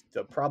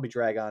they'll probably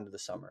drag on to the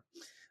summer,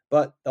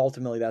 but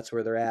ultimately that's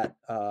where they're at.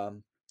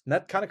 And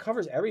that kind of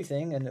covers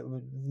everything. And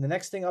the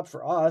next thing up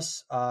for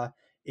us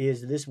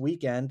is this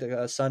weekend,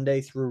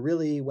 Sunday through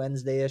really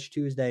Wednesday-ish,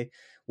 Tuesday.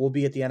 We'll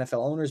be at the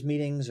NFL owners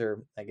meetings,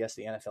 or I guess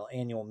the NFL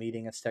annual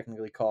meeting, it's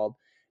technically called,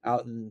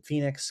 out in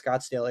Phoenix,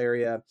 Scottsdale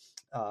area.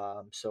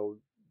 So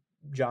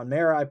John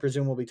Mara, I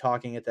presume, will be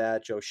talking at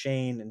that. Joe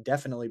Schoen, and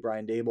definitely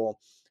Brian Dable.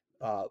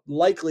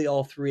 Likely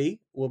all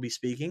three will be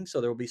speaking.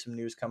 So there will be some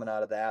news coming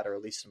out of that, or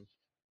at least some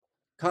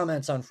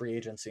comments on free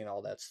agency and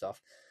all that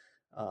stuff.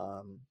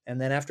 And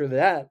then after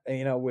that,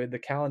 with the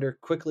calendar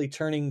quickly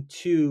turning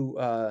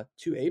to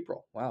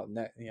April. Wow,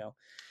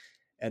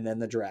 and then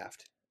the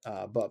draft.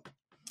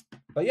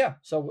 But yeah.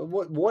 So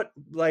what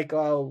like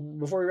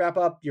before we wrap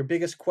up, your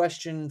biggest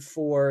question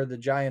for the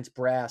Giants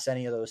brass,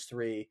 any of those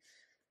three,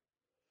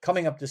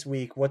 coming up this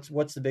week?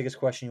 What's the biggest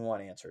question you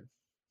want answered?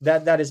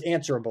 That is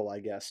answerable, I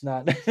guess.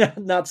 Not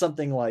not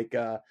something like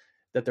that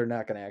they're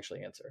not going to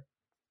actually answer.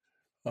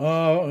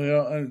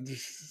 Oh,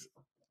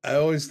 I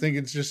always think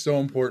it's just so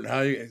important.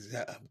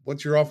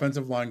 What's your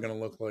offensive line going to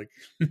look like?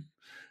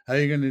 how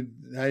you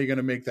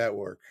gonna make that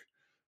work?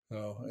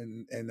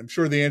 And I'm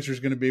sure the answer is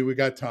going to be we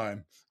got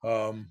time.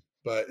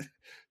 But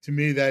to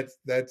me, that's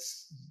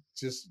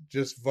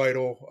just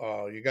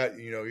vital. You got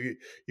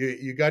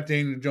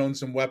Daniel Jones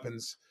some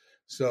weapons,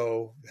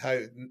 so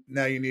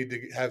now you need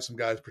to have some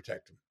guys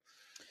protect him.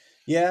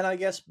 Yeah, and I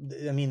guess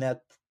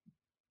that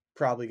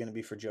probably going to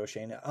be for Joe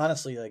Schoen.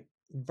 Honestly, like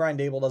Brian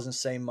Dable doesn't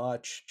say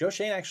much. Joe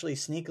Schoen actually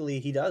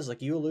sneakily he does,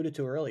 like you alluded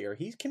to earlier.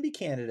 He can be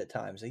candid at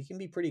times. He can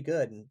be pretty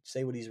good and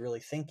say what he's really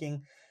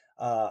thinking.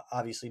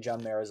 Obviously,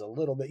 John Mara is a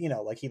little bit,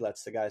 like he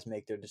lets the guys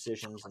make their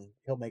decisions and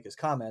he'll make his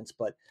comments.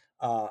 But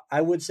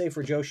I would say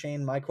for Joe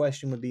Schoen, my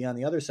question would be on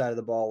the other side of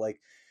the ball,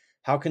 like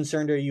how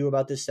concerned are you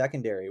about this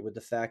secondary with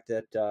the fact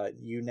that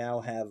you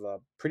now have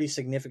pretty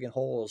significant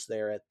holes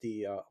there at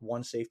the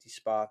one safety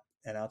spot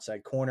and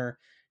outside corner?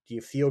 Do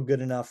you feel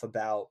good enough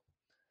about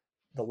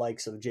the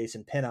likes of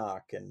Jason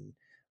Pinnock and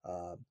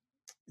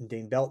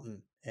Dane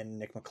Belton and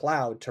Nick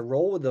McLeod to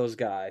roll with those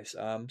guys?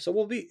 So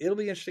it'll be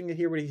interesting to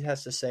hear what he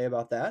has to say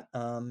about that.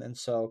 And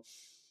so,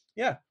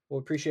 yeah, we'll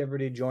appreciate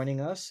everybody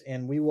joining us,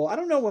 and we will. I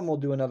don't know when we'll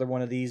do another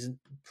one of these.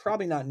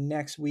 Probably not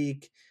next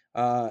week.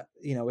 At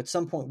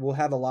some point we'll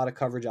have a lot of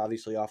coverage,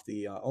 obviously, off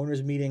the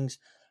owners' meetings.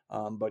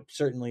 But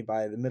certainly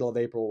by the middle of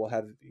April, we'll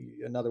have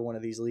another one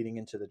of these leading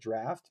into the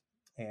draft.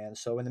 And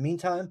so, in the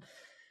meantime,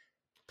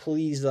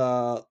 please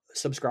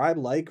subscribe,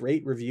 like,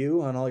 rate,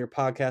 review on all your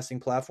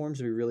podcasting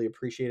platforms. We really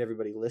appreciate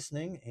everybody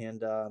listening,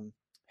 and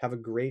have a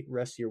great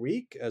rest of your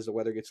week as the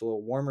weather gets a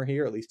little warmer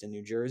here, at least in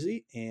New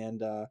Jersey.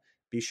 And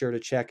be sure to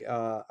check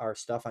our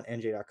stuff on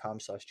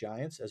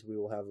nj.com/Giants, as we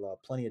will have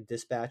plenty of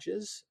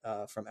dispatches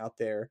from out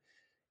there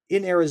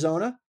in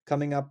Arizona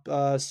coming up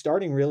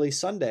starting really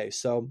Sunday.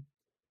 So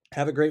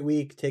have a great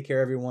week. Take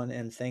care, everyone,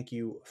 and thank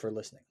you for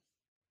listening.